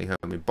her family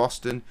home in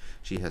Boston.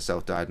 She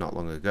herself died not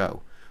long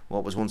ago.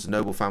 What was once a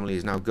noble family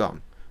is now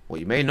gone. What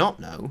you may not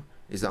know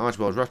is that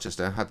Archibald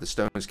Rochester had the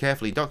stones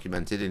carefully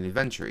documented and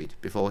inventoried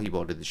before he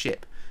boarded the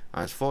ship.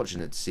 I was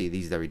fortunate to see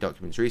these very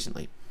documents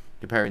recently.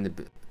 Comparing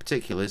the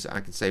particulars,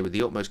 I can say with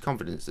the utmost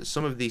confidence that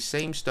some of these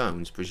same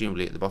stones,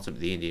 presumably at the bottom of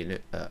the Indian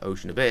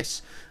Ocean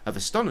abyss, have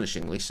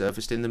astonishingly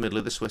surfaced in the middle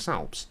of the Swiss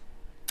Alps.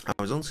 I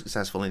was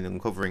unsuccessful in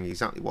uncovering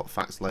exactly what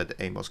facts led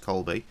Amos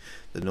Colby,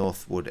 the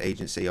Northwood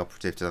Agency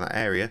operative, to that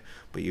area,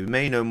 but you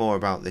may know more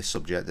about this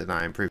subject than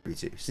I am privy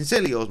to.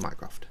 Sincerely yours,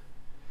 Mycroft.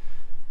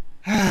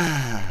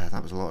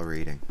 That was a lot of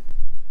reading.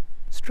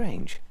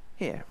 Strange.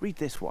 Here, read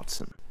this,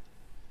 Watson.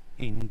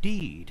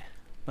 Indeed.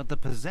 But the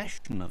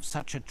possession of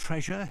such a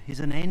treasure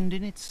is an end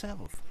in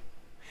itself.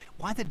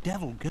 Why the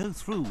devil go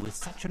through with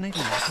such an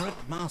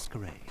elaborate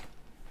masquerade?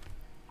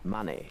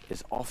 Money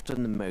is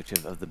often the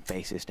motive of the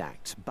basest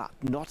acts, but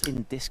not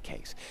in this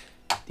case.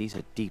 These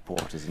are deep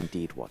waters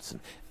indeed, Watson.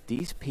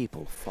 These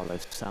people follow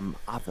some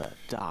other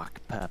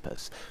dark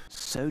purpose,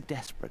 so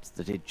desperate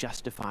that it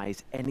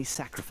justifies any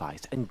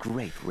sacrifice and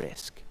great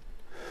risk.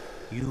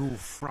 You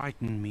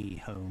frighten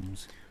me,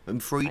 Holmes. I'm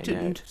frightened.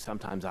 I know.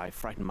 Sometimes I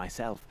frighten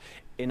myself.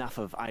 Enough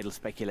of idle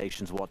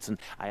speculations, Watson.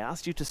 I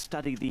asked you to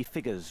study the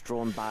figures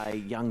drawn by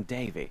young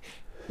Davy.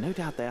 No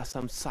doubt they are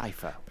some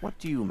cipher. What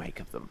do you make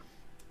of them?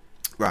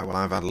 Right, well,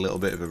 I've had a little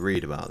bit of a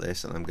read about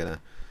this, and I'm going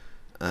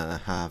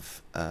to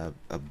have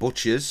a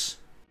butcher's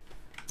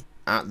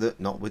at the...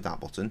 not with that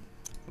button.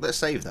 Let's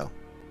save, though,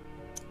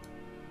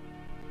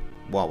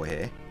 while we're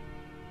here.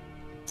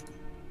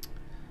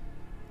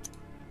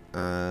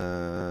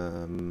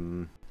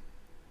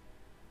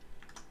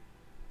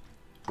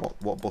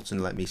 What button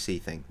let me see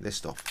thing? This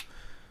stuff.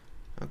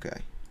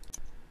 Okay.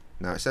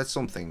 Now it said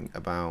something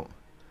about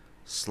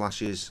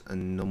slashes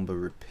and number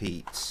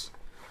repeats.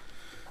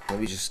 Let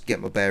me just get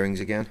my bearings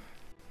again.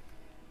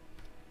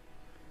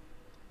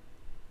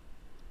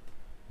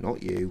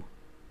 Not you.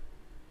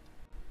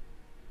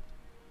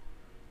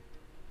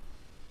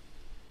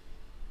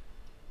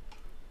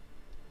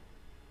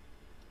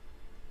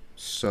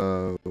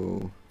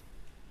 So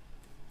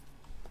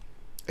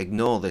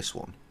ignore this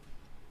one.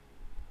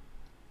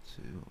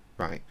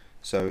 Right.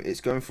 So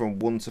it's going from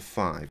 1 to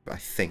 5, I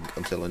think,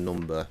 until a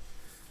number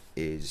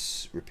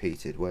is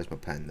repeated. Where's my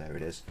pen? There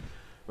it is.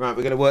 Right,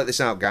 we're going to work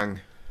this out, gang.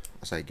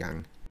 I say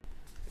gang.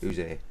 Who's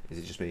here? Is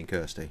it just me and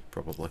Kirsty?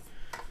 Probably.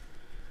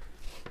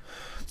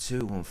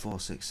 2, 1, 4,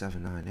 6,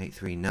 7, 9, 8,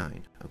 3,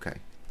 9. Okay.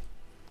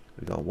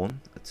 We got a 1,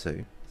 a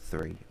 2,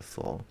 3, a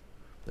 4.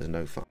 There's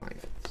no 5.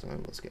 So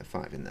let's get a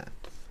 5 in there.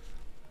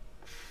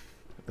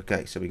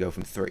 Okay, so we go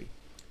from 3.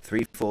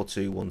 3, 4,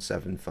 2, 1,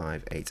 7,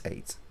 5, 8,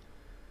 8.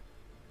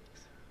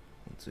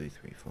 1, 2,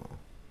 3, 4.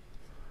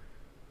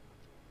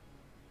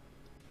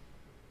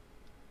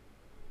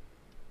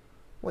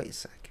 Wait a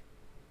sec.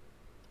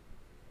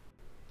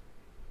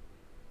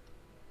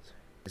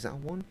 Is that a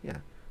 1? Yeah.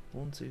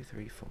 1, 2,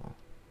 3, 4,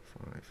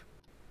 5.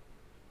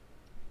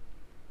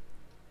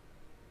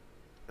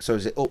 So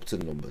is it up to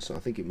the number? So I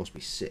think it must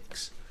be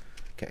 6.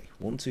 Okay.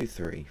 1, 2,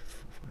 3,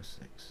 4, 5,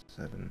 6,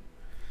 7.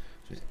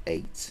 So it's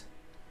 8.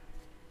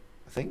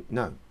 I think.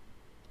 No.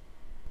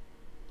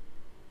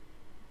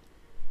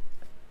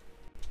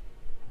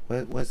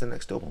 Where's the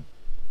next double?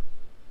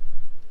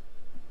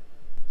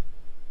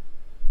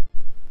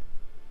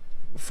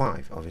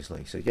 5,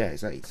 obviously. So yeah,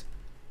 it's 8.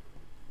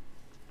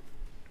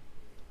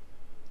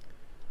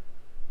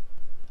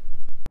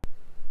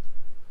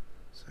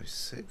 So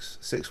 6,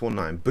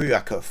 619.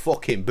 Booyaka,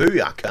 fucking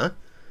booyaka.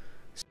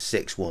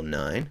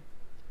 619.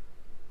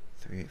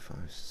 3, 8, 5,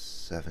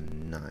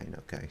 7, 9.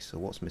 Okay, so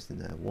what's missing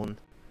there? 1,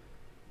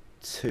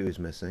 2 is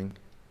missing.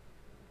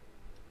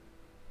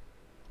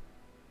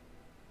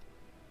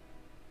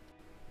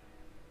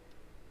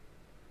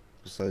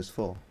 So there's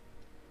 4.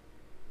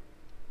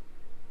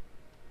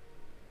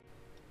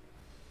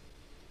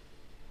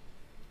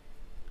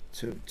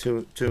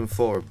 2 and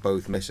 4 are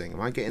both missing. Am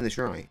I getting this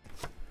right?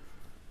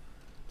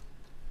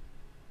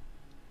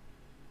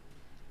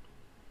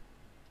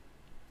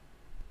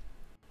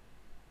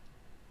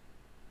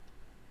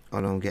 Oh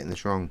no, I'm getting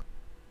this wrong.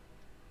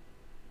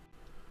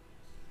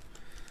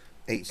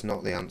 8's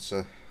not the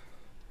answer.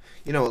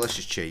 You know what, let's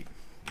just cheat.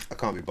 I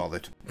can't be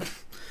bothered.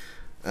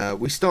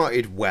 We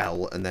started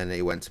well and then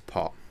it went to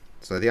pot.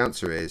 So the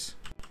answer is...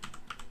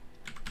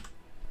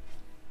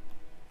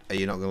 Are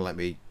you not going to let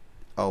me...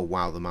 Oh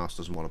wow, the mouse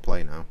doesn't want to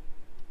play now.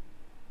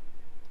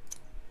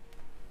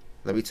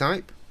 Let me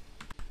type.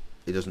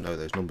 It doesn't know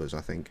those numbers, I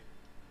think.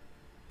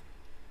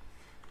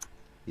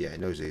 Yeah,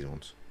 it knows these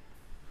ones.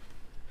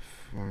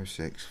 5,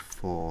 6,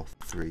 4,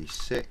 3,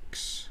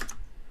 6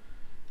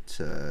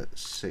 to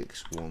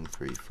 6, 1,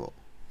 3, 4.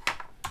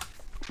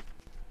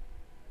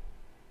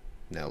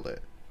 Nailed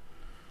it.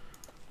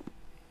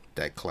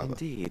 Dead clever.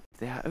 Indeed,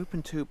 they are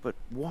open to but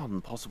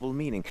one possible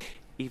meaning,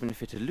 even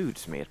if it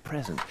eludes me at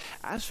present.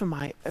 As for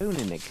my own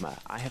enigma,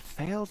 I have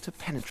failed to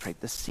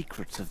penetrate the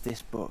secrets of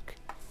this book.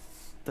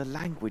 The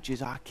language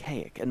is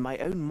archaic, and my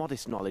own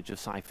modest knowledge of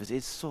ciphers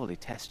is sorely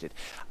tested.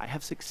 I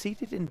have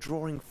succeeded in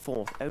drawing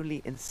forth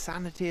only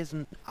insanities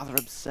and other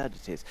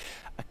absurdities.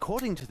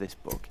 According to this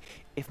book,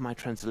 if my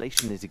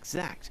translation is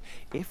exact,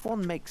 if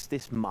one makes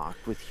this mark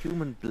with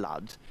human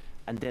blood,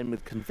 and then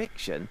with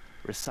conviction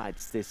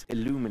recites this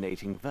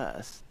illuminating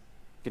verse...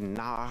 I'm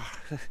not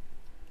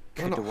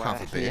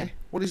half a beer.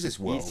 What is this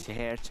world?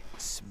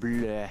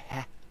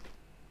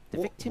 The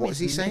victim what is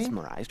he saying?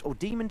 mesmerized or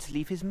demons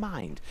leave his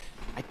mind.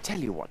 I tell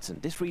you, Watson,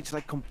 this reads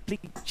like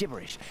complete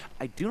gibberish.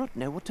 I do not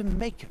know what to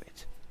make of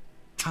it.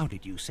 How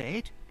did you say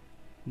it?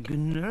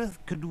 Gnerth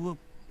could do a...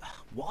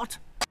 What?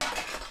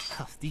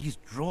 These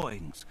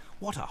drawings.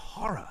 What a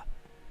horror.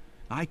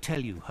 I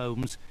tell you,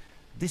 Holmes,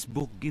 this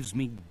book gives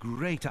me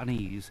great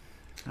unease.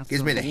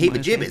 Gives me the almost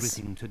heebie-jeebies.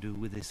 Everything to do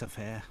with this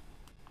affair.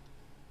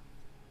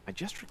 I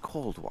just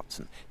recalled,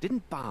 Watson.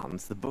 Didn't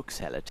Barnes, the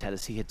bookseller, tell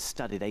us he had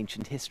studied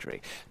ancient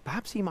history?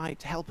 Perhaps he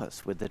might help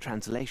us with the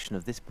translation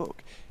of this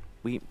book.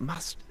 We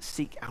must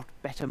seek out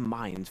better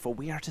minds, for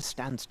we are at a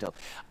standstill.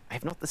 I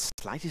have not the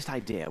slightest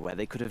idea where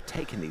they could have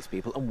taken these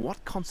people and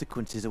what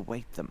consequences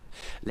await them.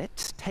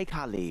 Let's take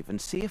our leave and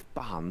see if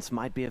Barnes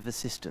might be of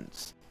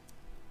assistance.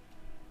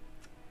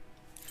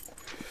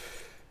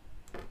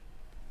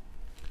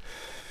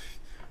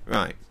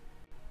 Right.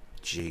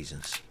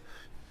 Jesus.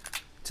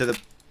 To the...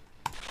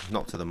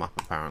 Not to the map,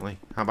 apparently.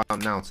 How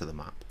about now to the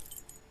map?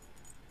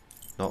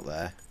 Not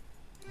there.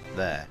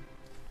 There.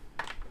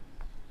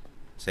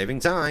 Saving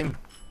time.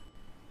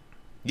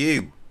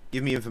 You.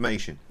 Give me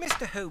information. Mr.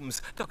 Mr.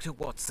 Holmes, Dr.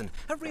 Watson,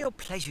 a real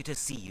pleasure to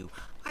see you.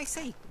 I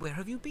say, where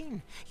have you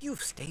been?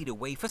 You've stayed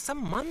away for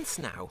some months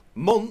now.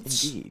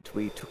 Months? Indeed,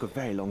 we took a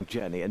very long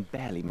journey and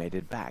barely made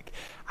it back.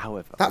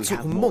 However, That we took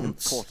have more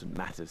months? important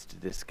matters to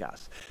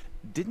discuss.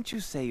 Didn't you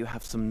say you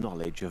have some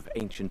knowledge of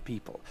ancient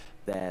people,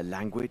 their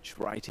language,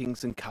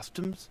 writings, and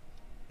customs?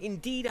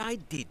 Indeed I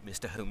did,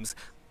 Mr. Holmes.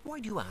 Why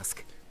do you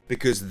ask?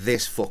 Because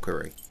this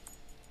fuckery.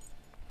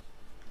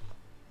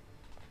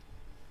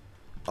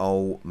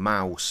 Oh,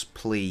 mouse,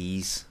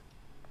 please.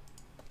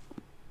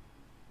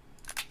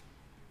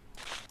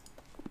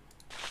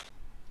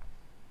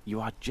 You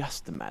are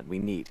just the man we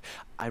need.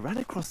 I ran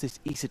across this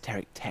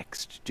esoteric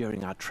text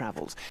during our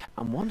travels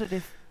and wondered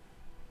if...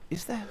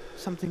 Is there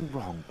something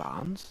wrong,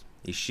 Barnes?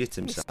 He shit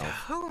himself. Mr.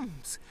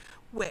 Holmes,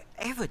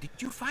 wherever did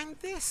you find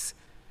this?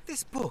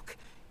 This book,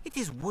 it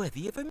is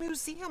worthy of a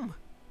museum.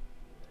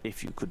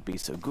 If you could be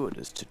so good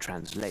as to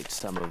translate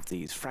some of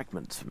these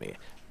fragments for me,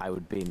 I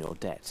would be in your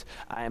debt.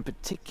 I am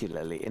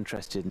particularly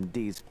interested in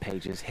these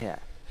pages here.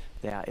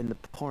 They are in the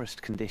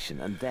poorest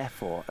condition and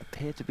therefore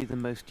appear to be the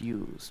most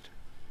used.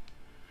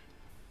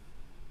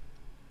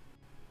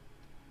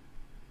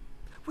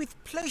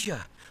 With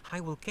pleasure. I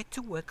will get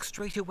to work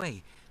straight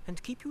away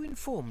and keep you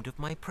informed of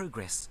my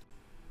progress.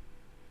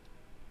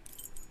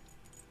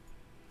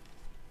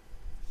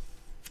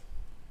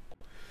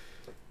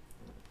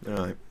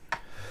 Alright.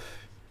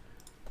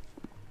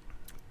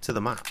 To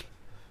the map,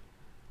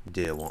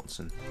 dear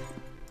Watson.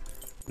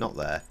 Not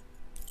there.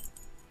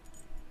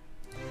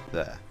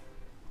 There.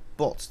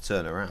 But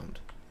turn around.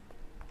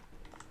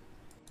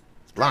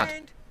 Lad.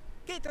 Strand!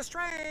 Get the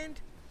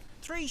Strand!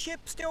 3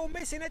 ships still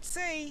missing at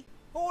sea.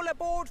 All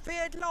aboard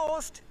feared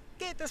lost.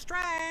 Get the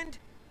Strand!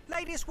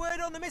 Latest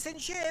word on the missing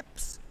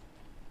ships.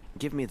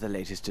 Give me the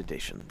latest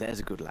edition. There's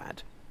a good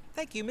lad.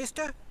 Thank you,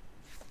 mister.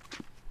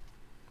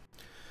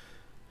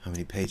 How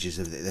many pages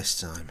of it this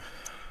time?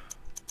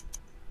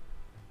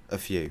 A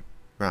few.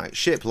 Right,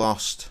 ship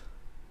lost.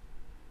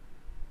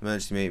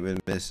 Emergency meeting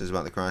with ministers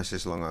about the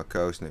crisis along our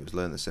coast, and it was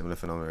learned that similar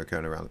phenomena are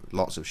occurring around.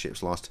 Lots of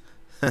ships lost.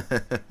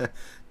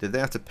 Did they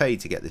have to pay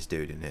to get this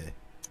dude in here?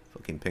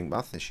 Fucking pink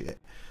bath and shit.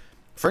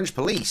 French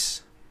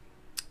police.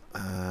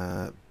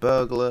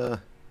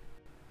 Burglar.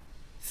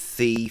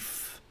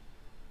 Thief.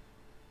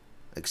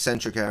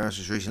 Eccentric heiress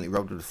was recently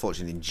robbed of a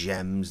fortune in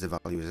gems. The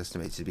value is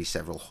estimated to be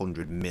several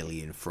hundred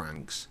million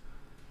francs.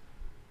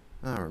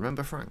 Ah,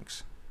 remember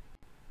francs?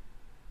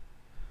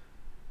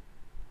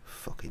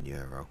 Fucking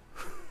euro.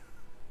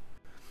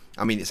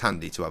 I mean, it's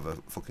handy to have a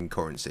fucking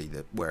currency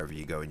that wherever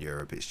you go in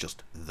Europe, it's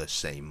just the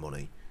same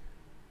money.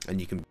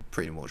 And you can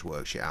pretty much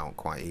work shit out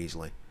quite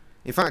easily.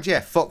 In fact,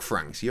 yeah, fuck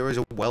francs. Euros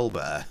are well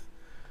better.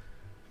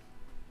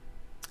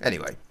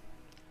 Anyway.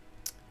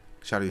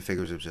 Shadowy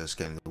figures observed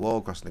scaling the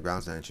wall, crossing the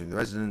grounds and entering the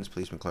residence.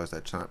 Policemen closed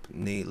their trap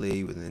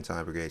neatly, with an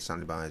entire brigade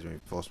standing by as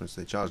reinforcements.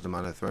 They charged the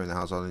man, throwing the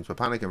household into a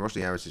panic and rushed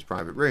the heiress's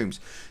private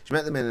rooms. She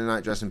met them in a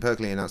nightdress and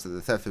perkily announced that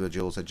the theft of her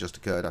jewels had just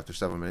occurred after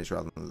several minutes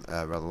rather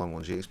long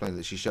ones. She explained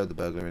that she showed the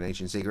burglar an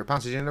ancient secret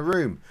passage in a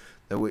room,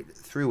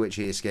 through which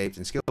he escaped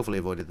and skillfully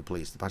avoided the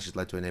police. The passage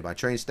led to a nearby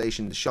train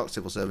station. The shocked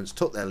civil servants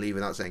took their leave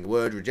without saying a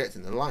word,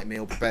 rejecting the light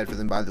meal prepared for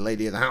them by the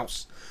lady of the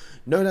house.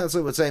 No doubt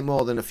it would take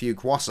more than a few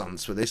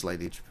croissants for this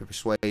lady to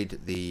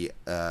persuade the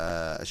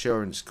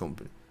assurance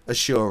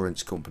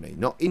company,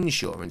 not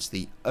insurance,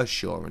 the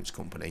assurance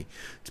company,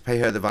 to pay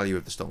her the value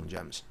of the stolen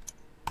gems.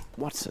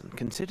 Watson,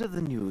 consider the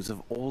news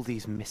of all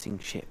these missing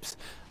ships.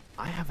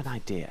 I have an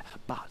idea,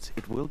 but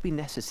it will be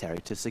necessary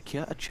to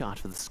secure a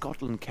chart of the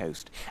Scotland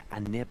coast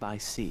and nearby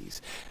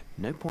seas.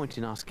 No point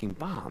in asking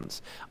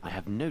Barnes. I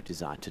have no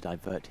desire to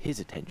divert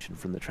his attention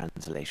from the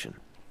translation.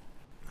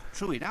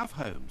 True enough,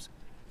 Holmes.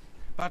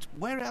 But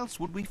where else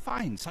would we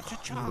find such a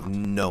I chart? have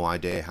no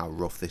idea how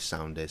rough this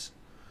sound is.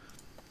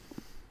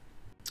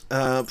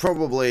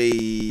 Probably...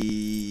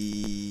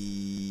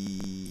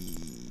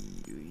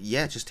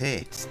 yeah, just here.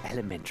 It's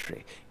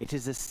elementary. It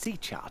is a sea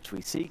chart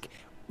we seek.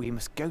 We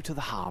must go to the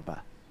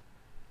harbour.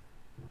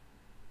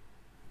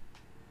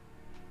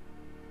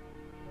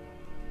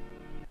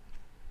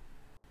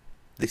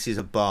 This is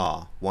a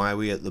bar. Why are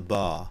we at the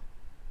bar?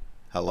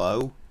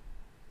 Hello?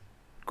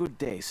 Good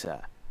day,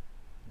 sir.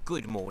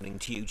 Good morning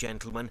to you,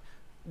 gentlemen.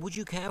 Would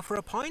you care for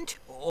a pint,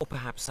 or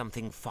perhaps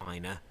something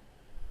finer?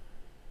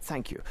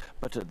 Thank you,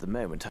 but at the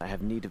moment I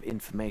have need of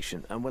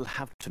information and will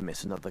have to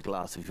miss another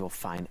glass of your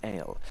fine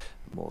ale.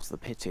 More's the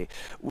pity.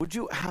 Would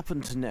you happen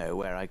to know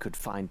where I could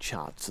find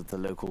charts of the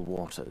local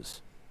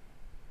waters?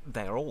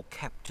 They're all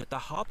kept at the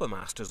harbour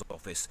master's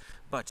office,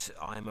 but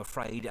I'm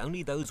afraid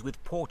only those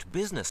with port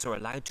business are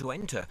allowed to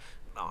enter.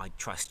 I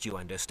trust you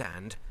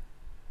understand.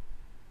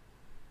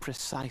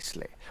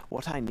 Precisely.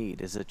 What I need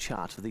is a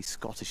chart of the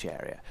Scottish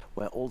area,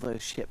 where all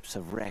those ships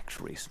have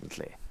wrecked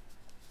recently.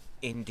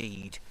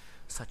 Indeed.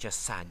 Such a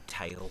sad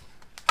tale.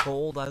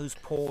 All those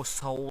poor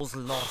souls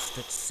lost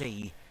at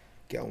sea.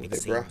 Get on with It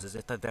it, bruh. seems as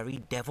if the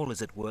very devil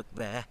is at work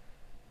there.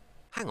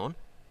 Hang on.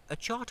 A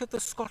chart of the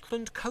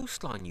Scotland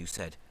coastline, you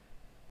said?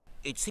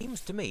 It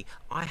seems to me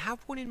I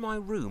have one in my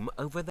room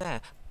over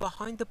there,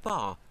 behind the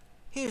bar.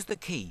 Here's the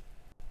key.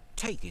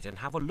 Take it and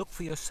have a look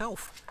for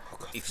yourself.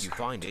 If you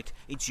find it,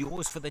 it's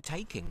yours for the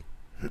taking.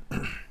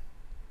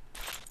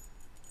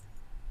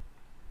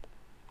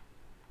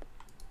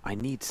 I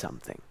need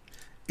something.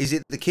 Is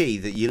it the key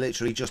that you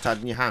literally just had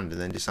in your hand and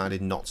then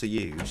decided not to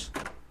use?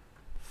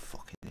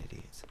 Fucking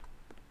idiot.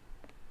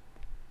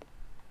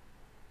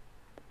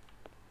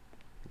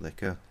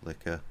 Liquor,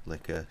 liquor,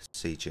 liquor,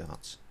 sea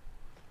charts.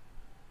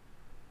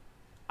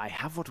 I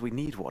have what we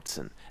need,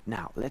 Watson.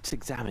 Now, let's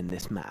examine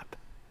this map.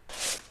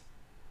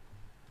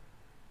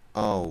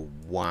 Oh,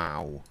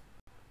 wow.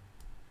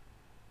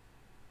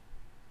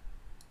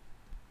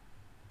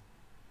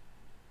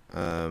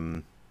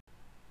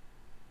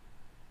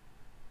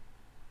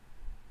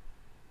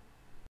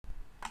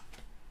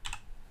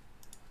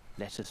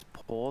 Let us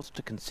pause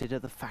to consider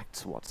the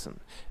facts, Watson.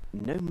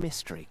 No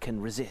mystery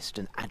can resist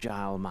an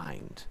agile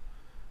mind.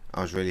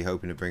 I was really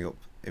hoping to bring up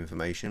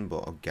information,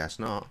 but I guess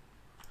not.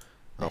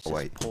 Let Oh,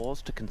 wait. us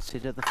pause to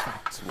consider the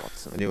facts,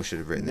 Watson. I knew I should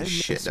have written No this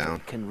shit mystery down.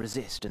 can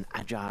resist an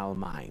agile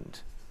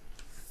mind.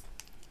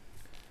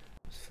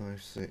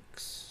 5,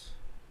 6,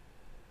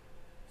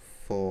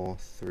 4,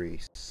 3,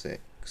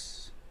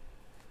 6,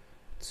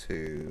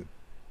 2,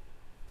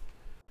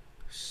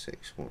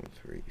 6, 1,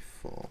 3,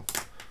 4.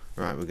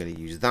 Right, we're going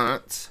to use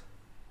that.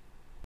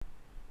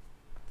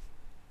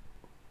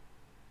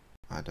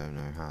 I don't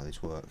know how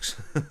this works.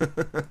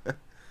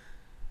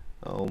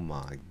 Oh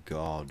my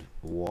god,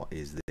 what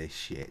is this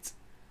shit?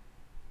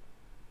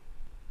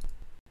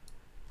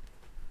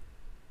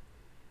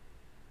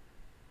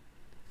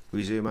 Can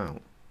we zoom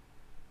out?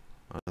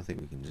 I don't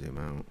think we can zoom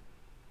out.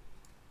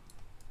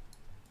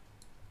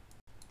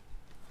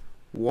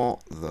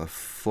 What the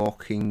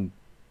fucking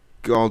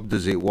god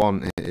does it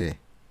want here?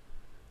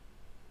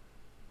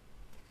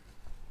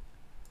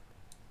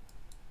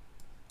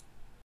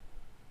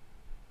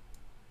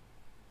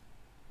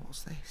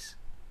 What's this?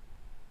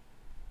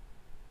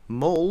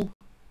 Mull?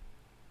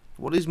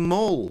 What is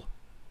mull?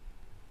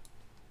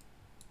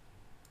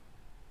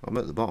 I'm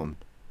at the bottom.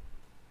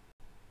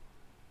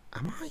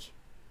 Am I?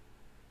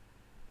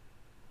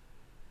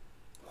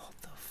 What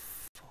the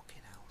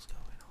fucking hell's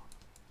going on?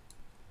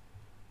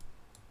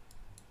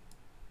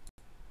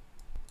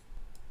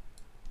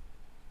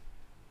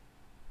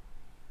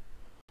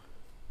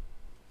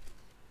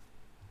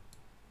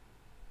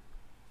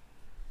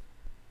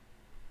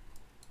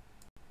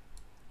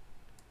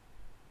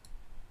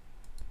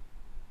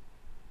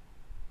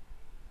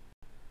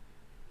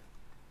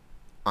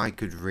 I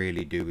could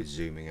really do with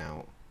zooming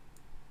out.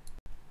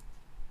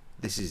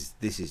 This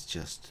is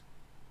just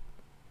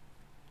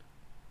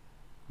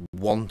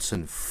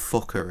wanton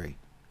fuckery.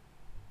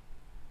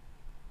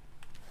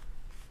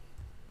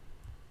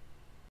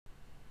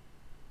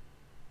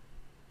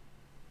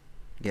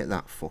 Get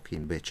that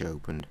fucking bitch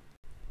opened.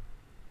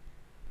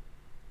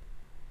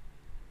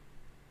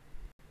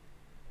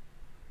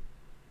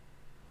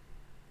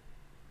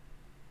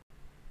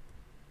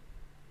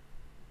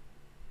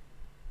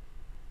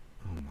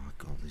 Oh my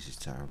god, this is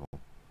terrible.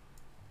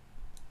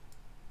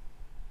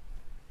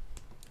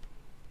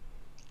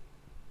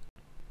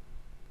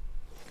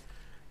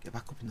 Get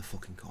back up in the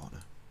fucking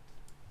corner.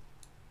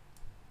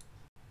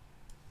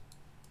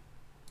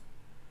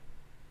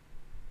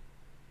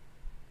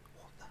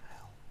 What the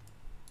hell?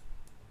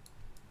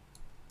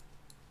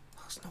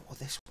 That's not what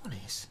this one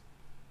is.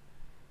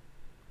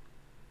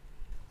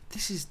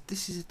 This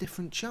is a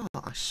different chart,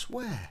 I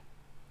swear.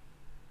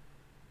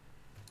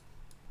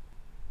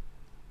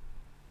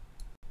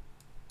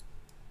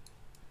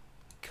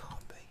 It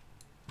can't be.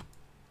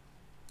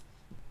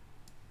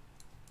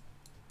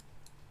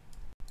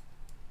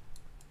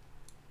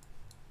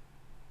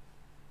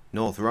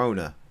 North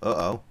Rona.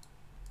 Uh-oh.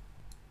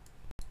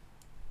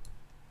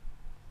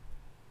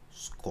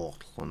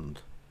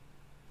 Scotland.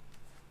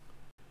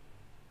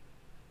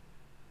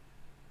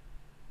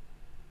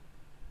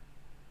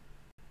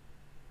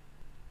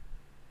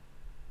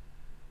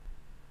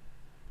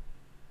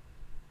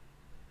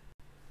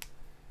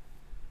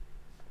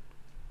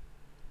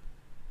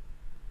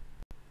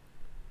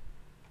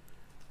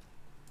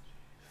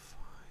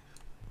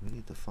 We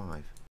need the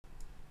 5.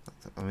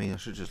 I mean, I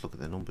should just look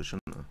at the numbers,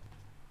 shouldn't I?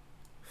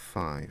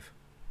 5,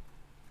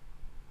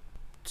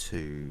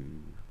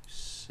 2,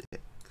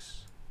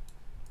 6.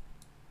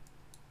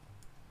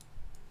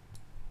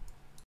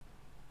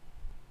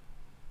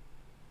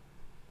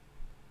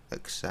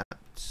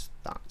 Except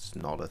that's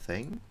not a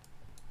thing.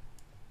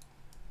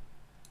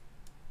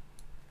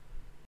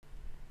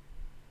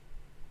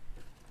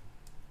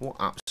 What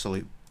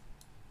absolute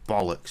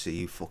bollocks are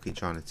you fucking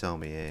trying to tell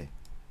me here?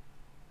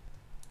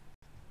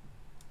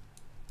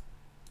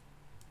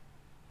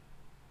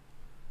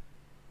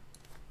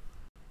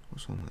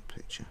 What's on that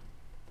picture?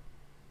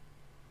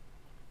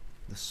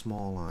 The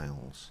small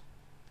isles.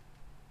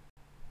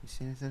 You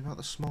see anything about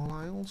the small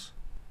isles?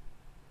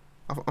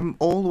 I'm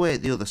all the way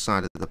at the other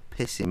side of the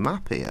pissing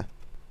map here.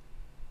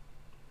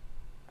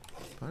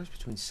 But it's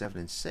between 7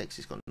 and 6.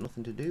 It's got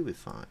nothing to do with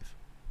 5.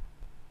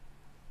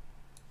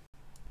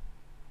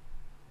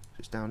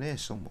 It's down here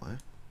somewhere.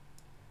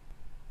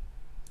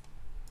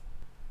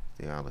 I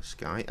the Isle of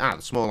Skye. Ah,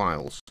 the Small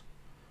Isles.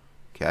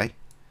 Okay.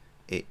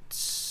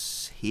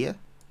 It's here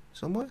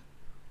somewhere.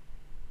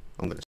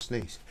 I'm going to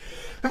sneeze.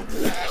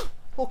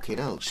 Fucking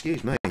hell,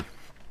 excuse me.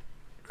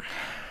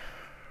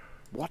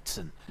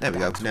 Watson, There we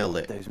go, that's nailed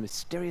what it. those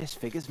mysterious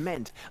figures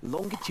meant.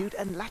 Longitude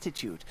and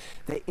latitude.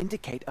 They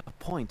indicate a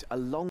point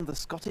along the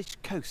Scottish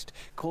coast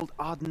called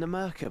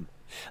Ardnamurchan.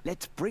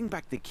 Let's bring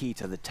back the key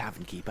to the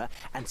tavern keeper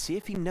and see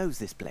if he knows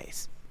this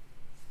place.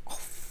 Oh,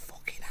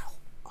 fucking hell.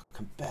 I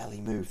can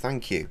barely move.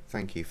 Thank you.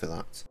 Thank you for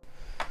that.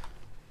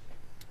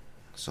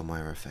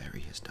 Somewhere a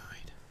fairy has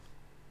died.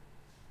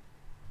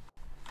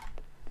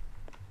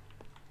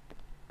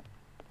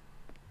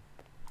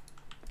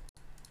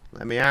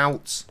 Let me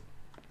out.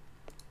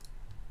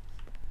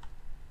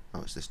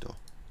 Oh, it's this door.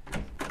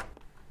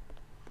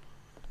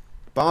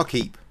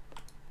 Barkeep.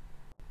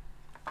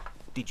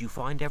 Did you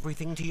find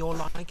everything to your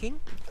liking?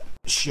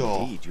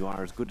 Sure. Indeed, you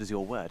are as good as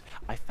your word.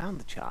 I found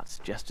the charts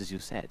just as you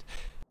said.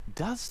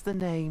 Does the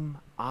name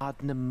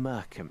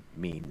Ardnamurchan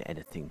mean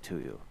anything to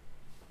you?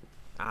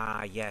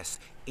 Ah, yes.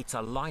 It's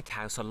a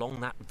lighthouse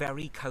along that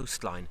very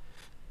coastline.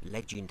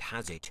 Legend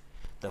has it,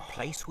 the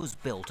place was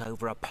built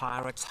over a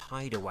pirate's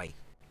hideaway.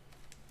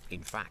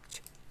 In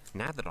fact,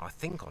 now that I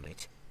think on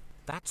it,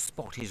 that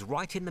spot is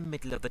right in the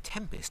middle of the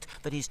tempest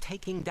that is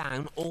taking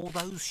down all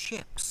those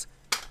ships.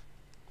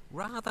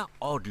 Rather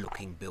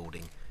odd-looking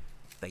building.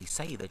 They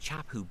say the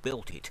chap who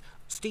built it,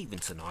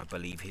 Stevenson I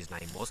believe his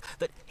name was,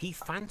 that he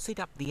fancied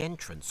up the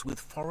entrance with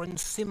foreign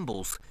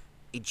symbols,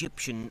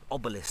 Egyptian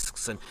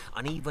obelisks and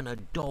even a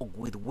dog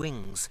with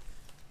wings.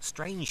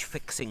 Strange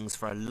fixings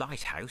for a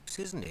lighthouse,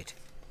 isn't it?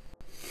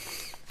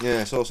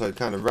 Yeah, it's also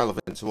kind of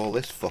relevant to all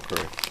this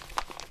fuckery.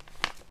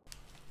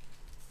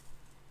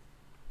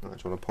 I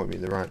just want to point me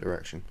in the right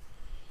direction.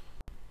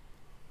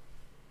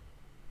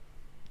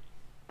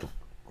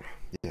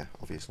 Yeah,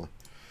 obviously.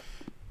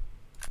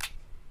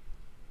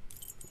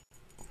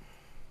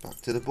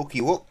 Back to the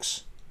bookie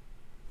wooks.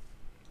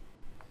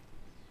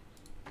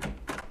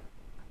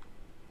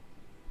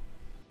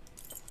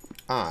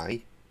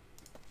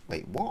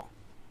 Wait, what?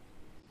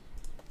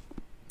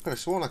 I could have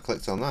sworn I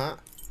clicked on that.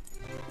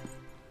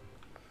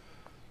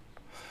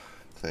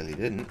 Clearly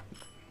didn't.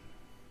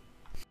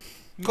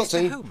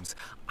 Mr. Holmes,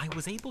 I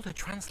was able to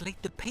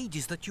translate the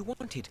pages that you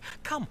wanted.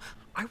 Come,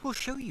 I will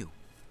show you.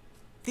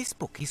 This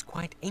book is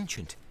quite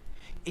ancient.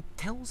 It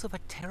tells of a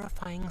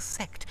terrifying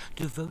sect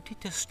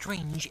devoted to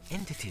strange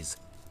entities.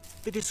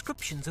 The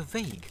descriptions are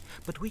vague,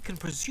 but we can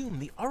presume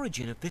the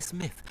origin of this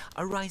myth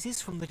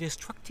arises from the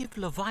destructive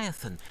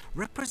Leviathan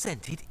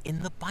represented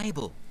in the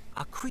Bible,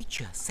 a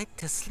creature said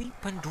to sleep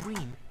and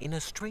dream in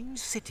a strange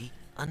city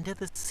under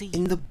the sea.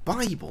 In the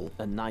Bible?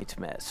 A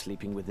nightmare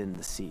sleeping within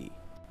the sea.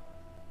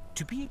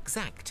 To be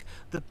exact,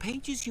 the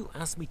pages you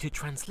asked me to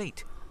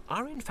translate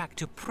are in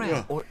fact a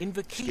prayer or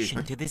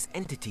invocation to this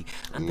entity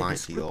and the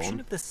description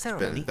of the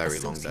ceremony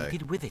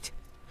associated with it.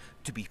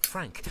 To be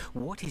frank,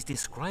 what is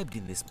described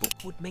in this book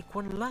would make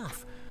one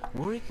laugh,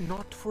 were it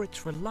not for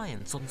its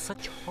reliance on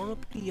such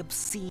horribly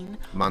obscene,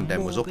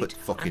 Mandem was up at morbid,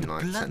 fucking and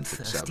like 10 to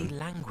bloodthirsty 7.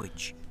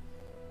 language.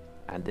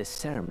 And this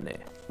ceremony,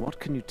 what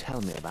can you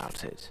tell me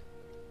about it?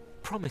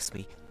 Promise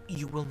me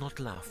you will not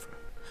laugh.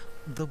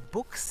 The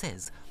book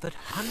says that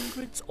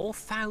hundreds or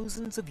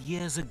thousands of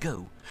years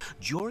ago,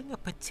 during a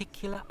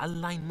particular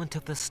alignment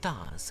of the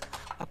stars,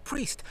 a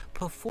priest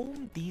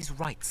performed these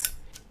rites,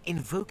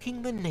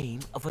 invoking the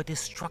name of a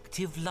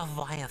destructive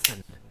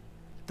Leviathan.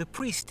 The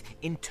priest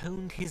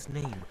intoned his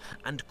name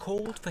and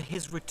called for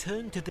his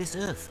return to this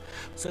earth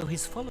so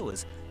his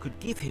followers could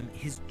give him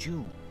his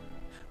due.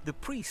 The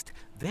priest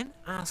then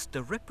asked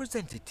a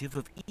representative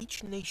of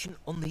each nation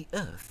on the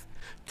earth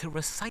to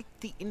recite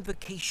the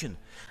invocation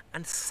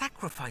and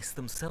sacrifice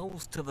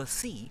themselves to the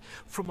sea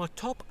from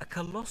atop a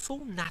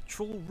colossal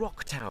natural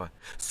rock tower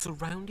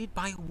surrounded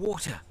by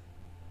water.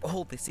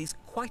 All this is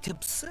quite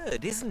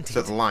absurd, isn't it?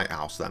 So the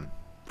lighthouse then?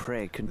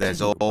 Pray continue.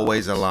 There's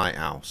always a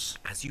lighthouse.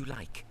 As you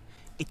like.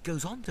 It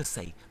goes on to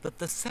say that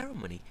the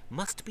ceremony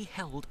must be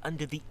held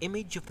under the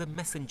image of the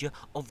messenger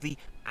of the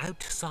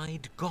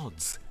outside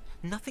gods.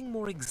 Nothing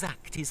more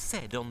exact is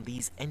said on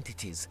these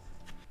entities.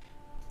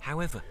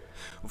 However,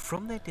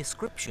 from their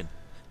description,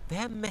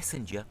 their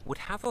messenger would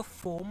have a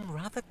form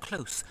rather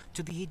close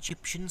to the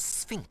Egyptian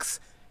Sphinx,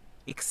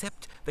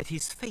 except that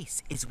his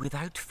face is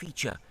without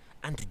feature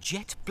and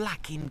jet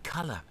black in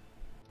color.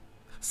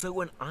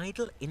 So an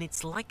idol in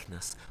its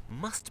likeness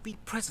must be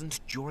present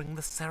during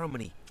the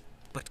ceremony.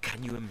 But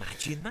can you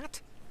imagine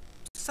that?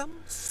 Some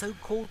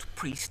so-called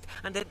priest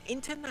and an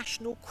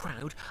international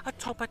crowd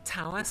atop a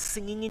tower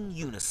singing in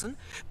unison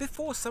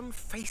before some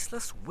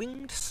faceless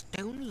winged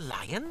stone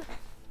lion?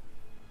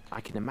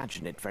 I can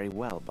imagine it very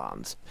well,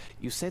 Barnes.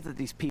 You say that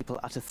these people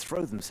are to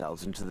throw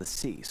themselves into the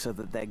sea so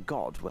that their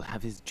god will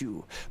have his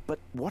due. But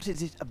what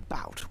is it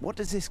about? What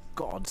does this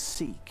god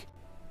seek?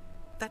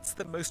 That's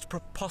the most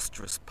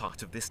preposterous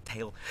part of this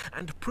tale,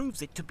 and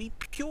proves it to be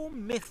pure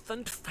myth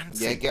and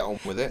fancy. Yeah, get on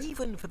with it.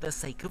 Even for the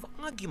sake of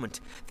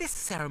argument, this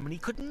ceremony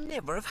could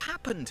never have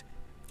happened.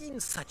 In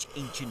such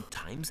ancient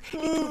times, it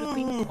would have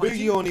been quite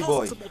big yawny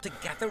boy. impossible to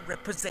gather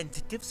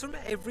representatives from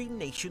every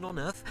nation on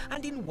Earth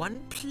and in one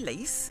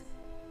place.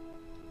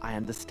 I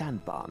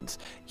understand, Barnes.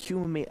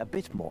 Humour me a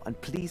bit more and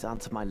please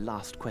answer my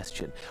last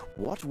question.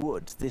 What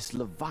would this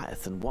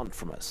Leviathan want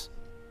from us?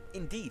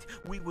 Indeed,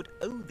 we would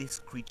owe this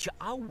creature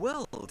our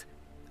world.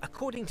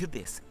 According to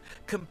this,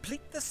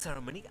 complete the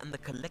ceremony and the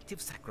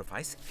collective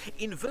sacrifice,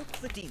 invoke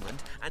the demon,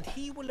 and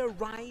he will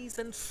arise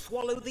and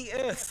swallow the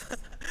earth.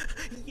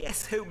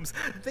 Yes, Holmes,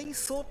 they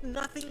sought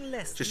nothing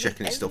less. Just than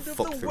checking the it's still end of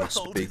fucked the through my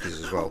world.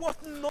 speakers as well.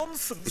 What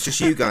nonsense! It's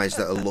just you guys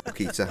that are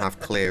lucky to have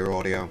clear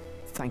audio.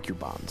 Thank you,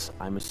 Barnes.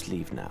 I must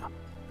leave now.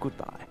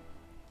 Goodbye.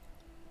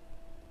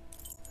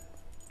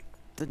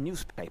 The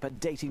newspaper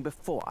dating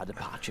before our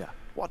departure.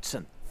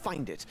 Watson,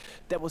 find it.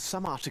 There was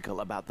some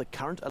article about the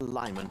current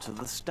alignment of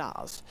the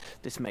stars.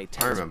 This may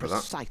tell us remember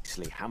that.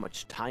 precisely how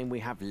much time we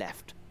have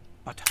left.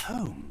 But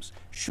Holmes,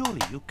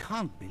 surely you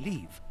can't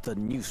believe... The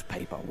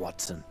newspaper,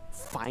 Watson.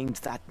 Find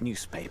that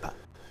newspaper.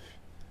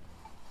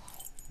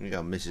 You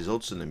got Mrs.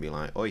 Hudson and be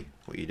like, oi,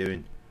 what are you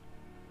doing?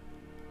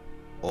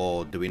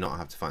 Or do we not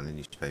have to find the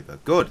newspaper?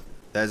 Good.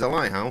 There's a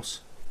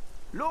lighthouse.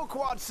 Look,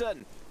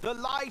 Watson! The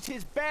light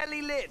is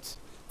barely lit.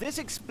 This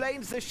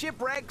explains the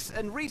shipwrecks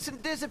and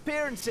recent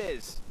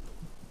disappearances.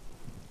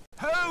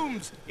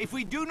 Holmes, if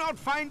we do not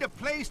find a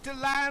place to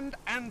land,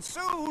 and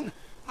soon,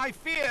 I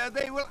fear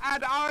they will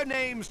add our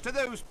names to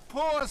those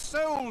poor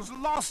souls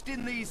lost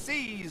in these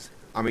seas.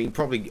 I mean,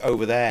 probably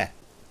over there.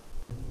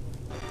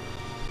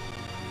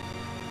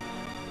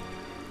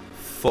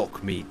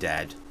 Fuck me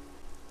dead.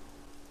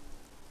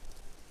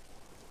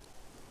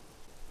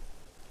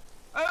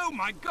 Oh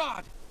my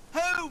God!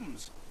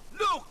 Holmes!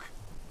 Look!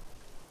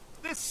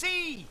 The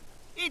sea!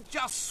 It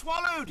just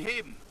swallowed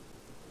him!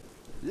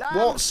 Lambs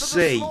What for sea?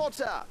 the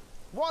slaughter!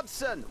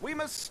 Watson, we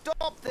must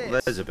stop this!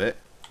 Well, there's a bit.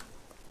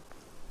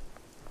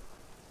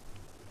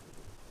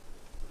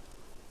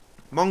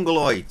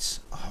 Mongoloids.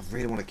 Oh, I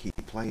really want to keep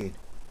playing.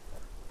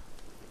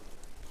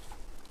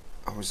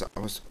 I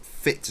was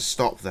fit to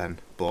stop then,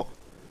 but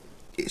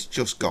it's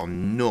just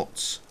gone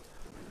nuts.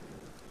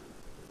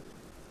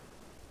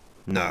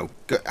 No,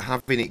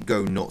 having it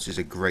go nuts is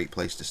a great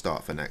place to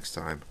start for next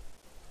time.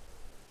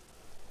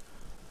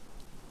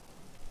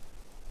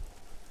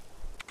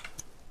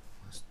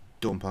 Let's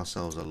dump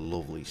ourselves a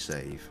lovely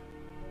save.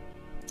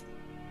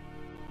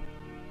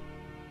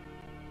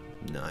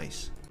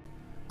 Nice.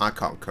 I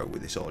can't cope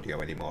with this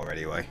audio anymore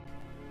anyway.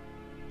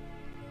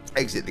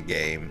 Exit the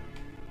game.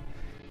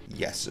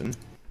 Yesin.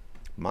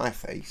 My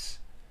face.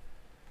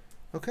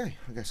 Okay,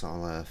 I guess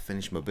I'll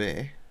finish my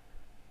beer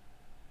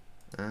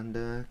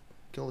and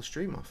kill the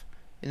stream off.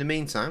 In the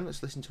meantime,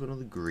 let's listen to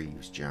another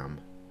Greaves jam.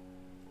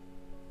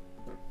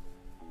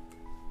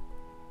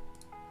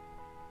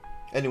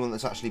 Anyone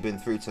that's actually been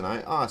through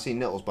tonight? Ah, I see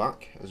Nittle's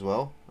back as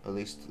well, at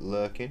least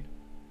lurking.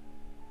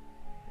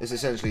 It's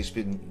essentially just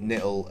been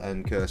Nittle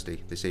and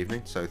Kirsty this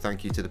evening, so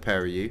thank you to the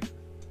pair of you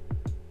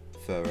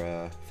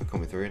for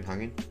coming through and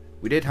hanging.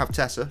 We did have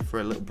Tessa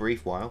for a little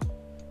brief while,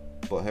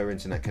 but her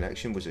internet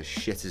connection was as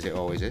shit as it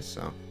always is,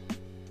 so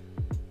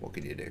what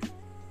can you do?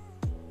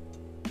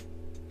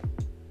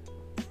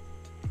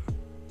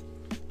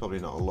 Probably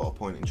not a lot of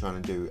point in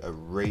trying to do a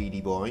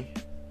raidy boy,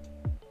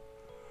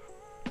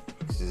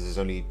 because there's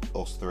only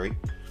us three.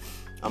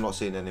 I'm not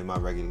seeing any of my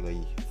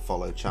regularly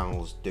followed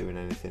channels doing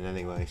anything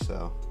anyway,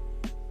 so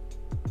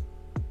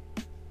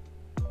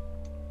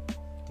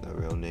no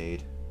real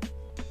need.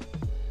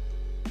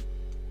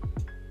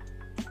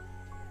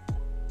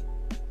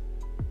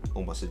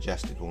 All my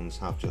suggested ones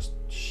have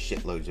just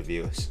shitloads of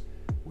viewers.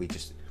 We'd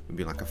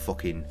be like a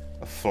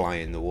fly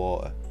in the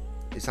water.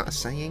 Is that a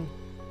saying?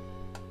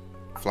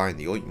 Fly in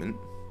the ointment.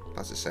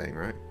 That's a saying,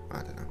 right?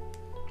 I don't know.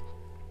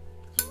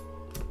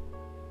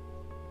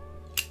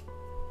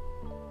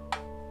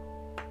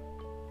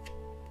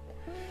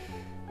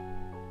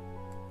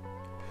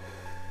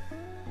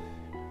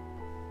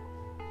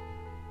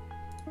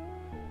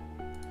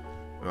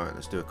 Right,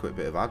 let's do a quick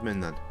bit of admin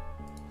then.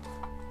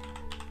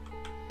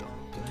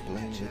 Don't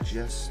blame the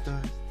jester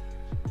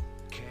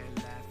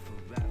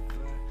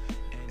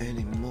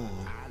anymore.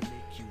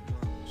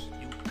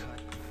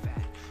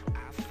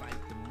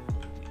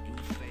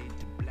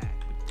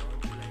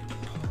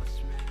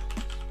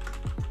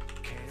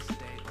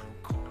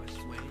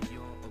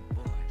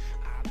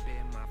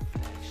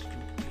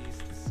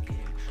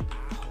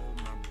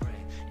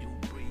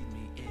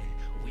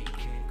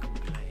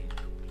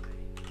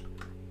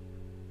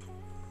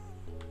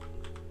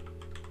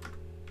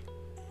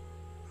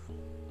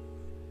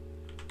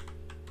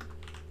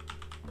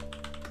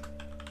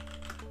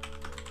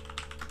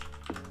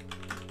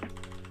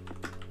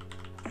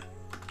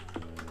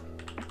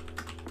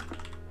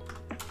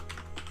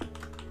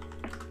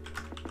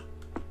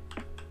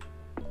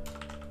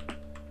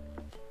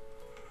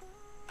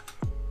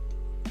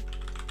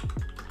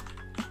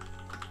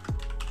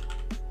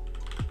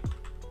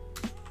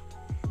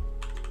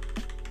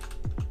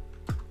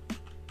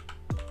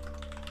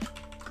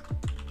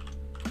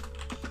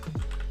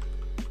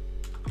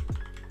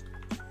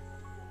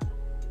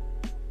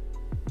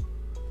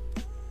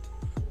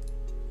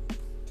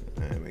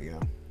 There we go.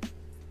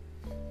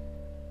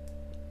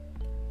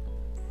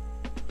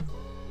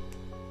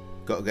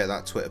 Got to get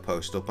that Twitter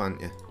post up,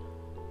 haven't you?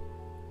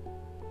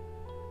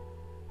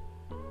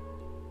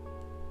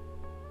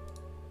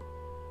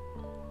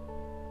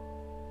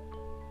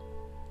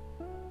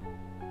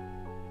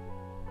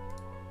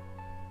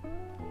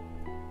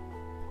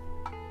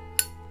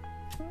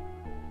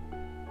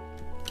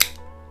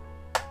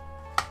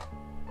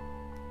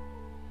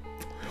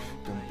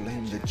 Don't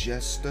blame the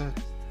jester.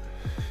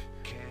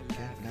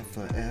 Can't live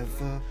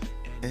forever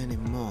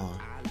anymore.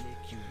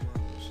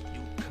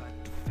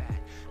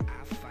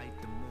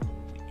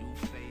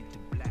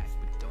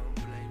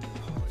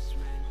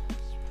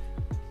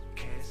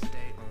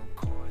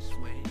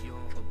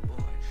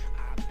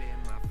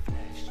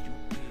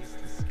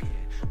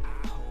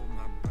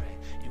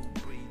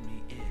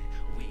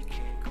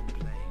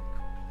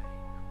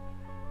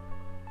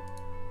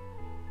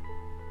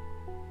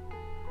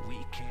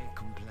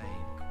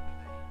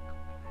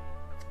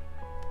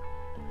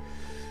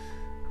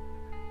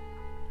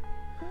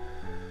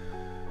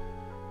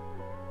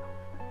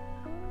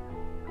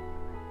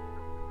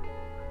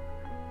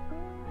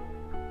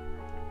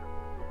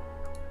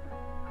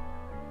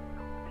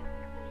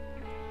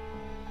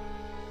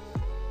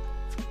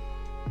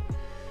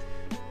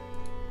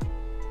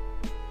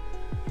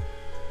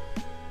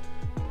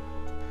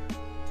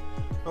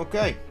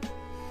 Okay.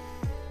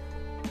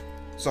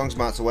 Song's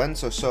about to end,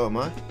 so am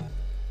I.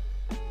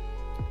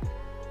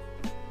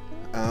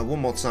 One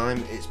more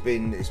time, it's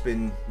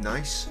been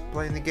nice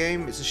playing the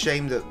game. It's a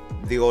shame that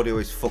the audio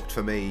is fucked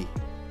for me,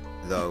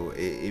 though.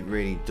 It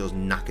really does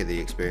knacker the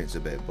experience a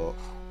bit, but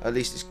at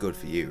least it's good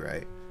for you,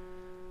 right?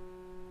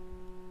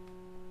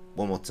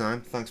 One more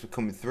time, thanks for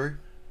coming through.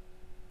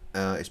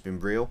 It's been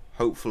real.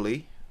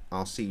 Hopefully,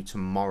 I'll see you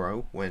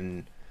tomorrow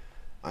when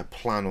I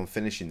plan on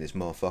finishing this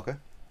motherfucker,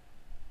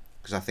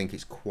 because I think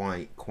it's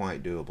quite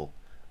doable.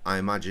 I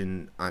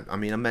imagine, I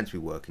mean, I'm meant to be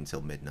working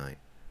till midnight,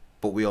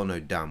 but we all know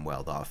damn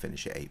well that I'll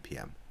finish at 8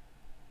 PM.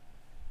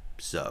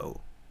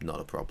 So, not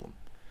a problem.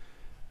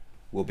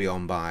 We'll be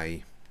on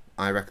by,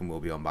 I reckon we'll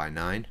be on by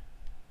 9.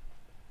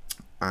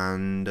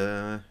 And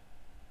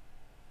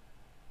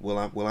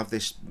we'll have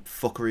this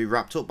fuckery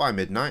wrapped up by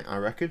midnight, I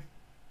reckon.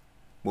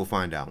 We'll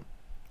find out.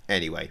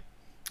 Anyway,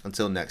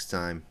 until next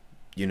time,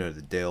 you know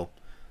the deal.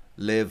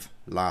 Live,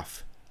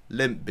 laugh,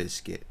 Limp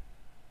Bizkit.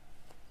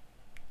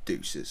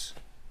 Deuces.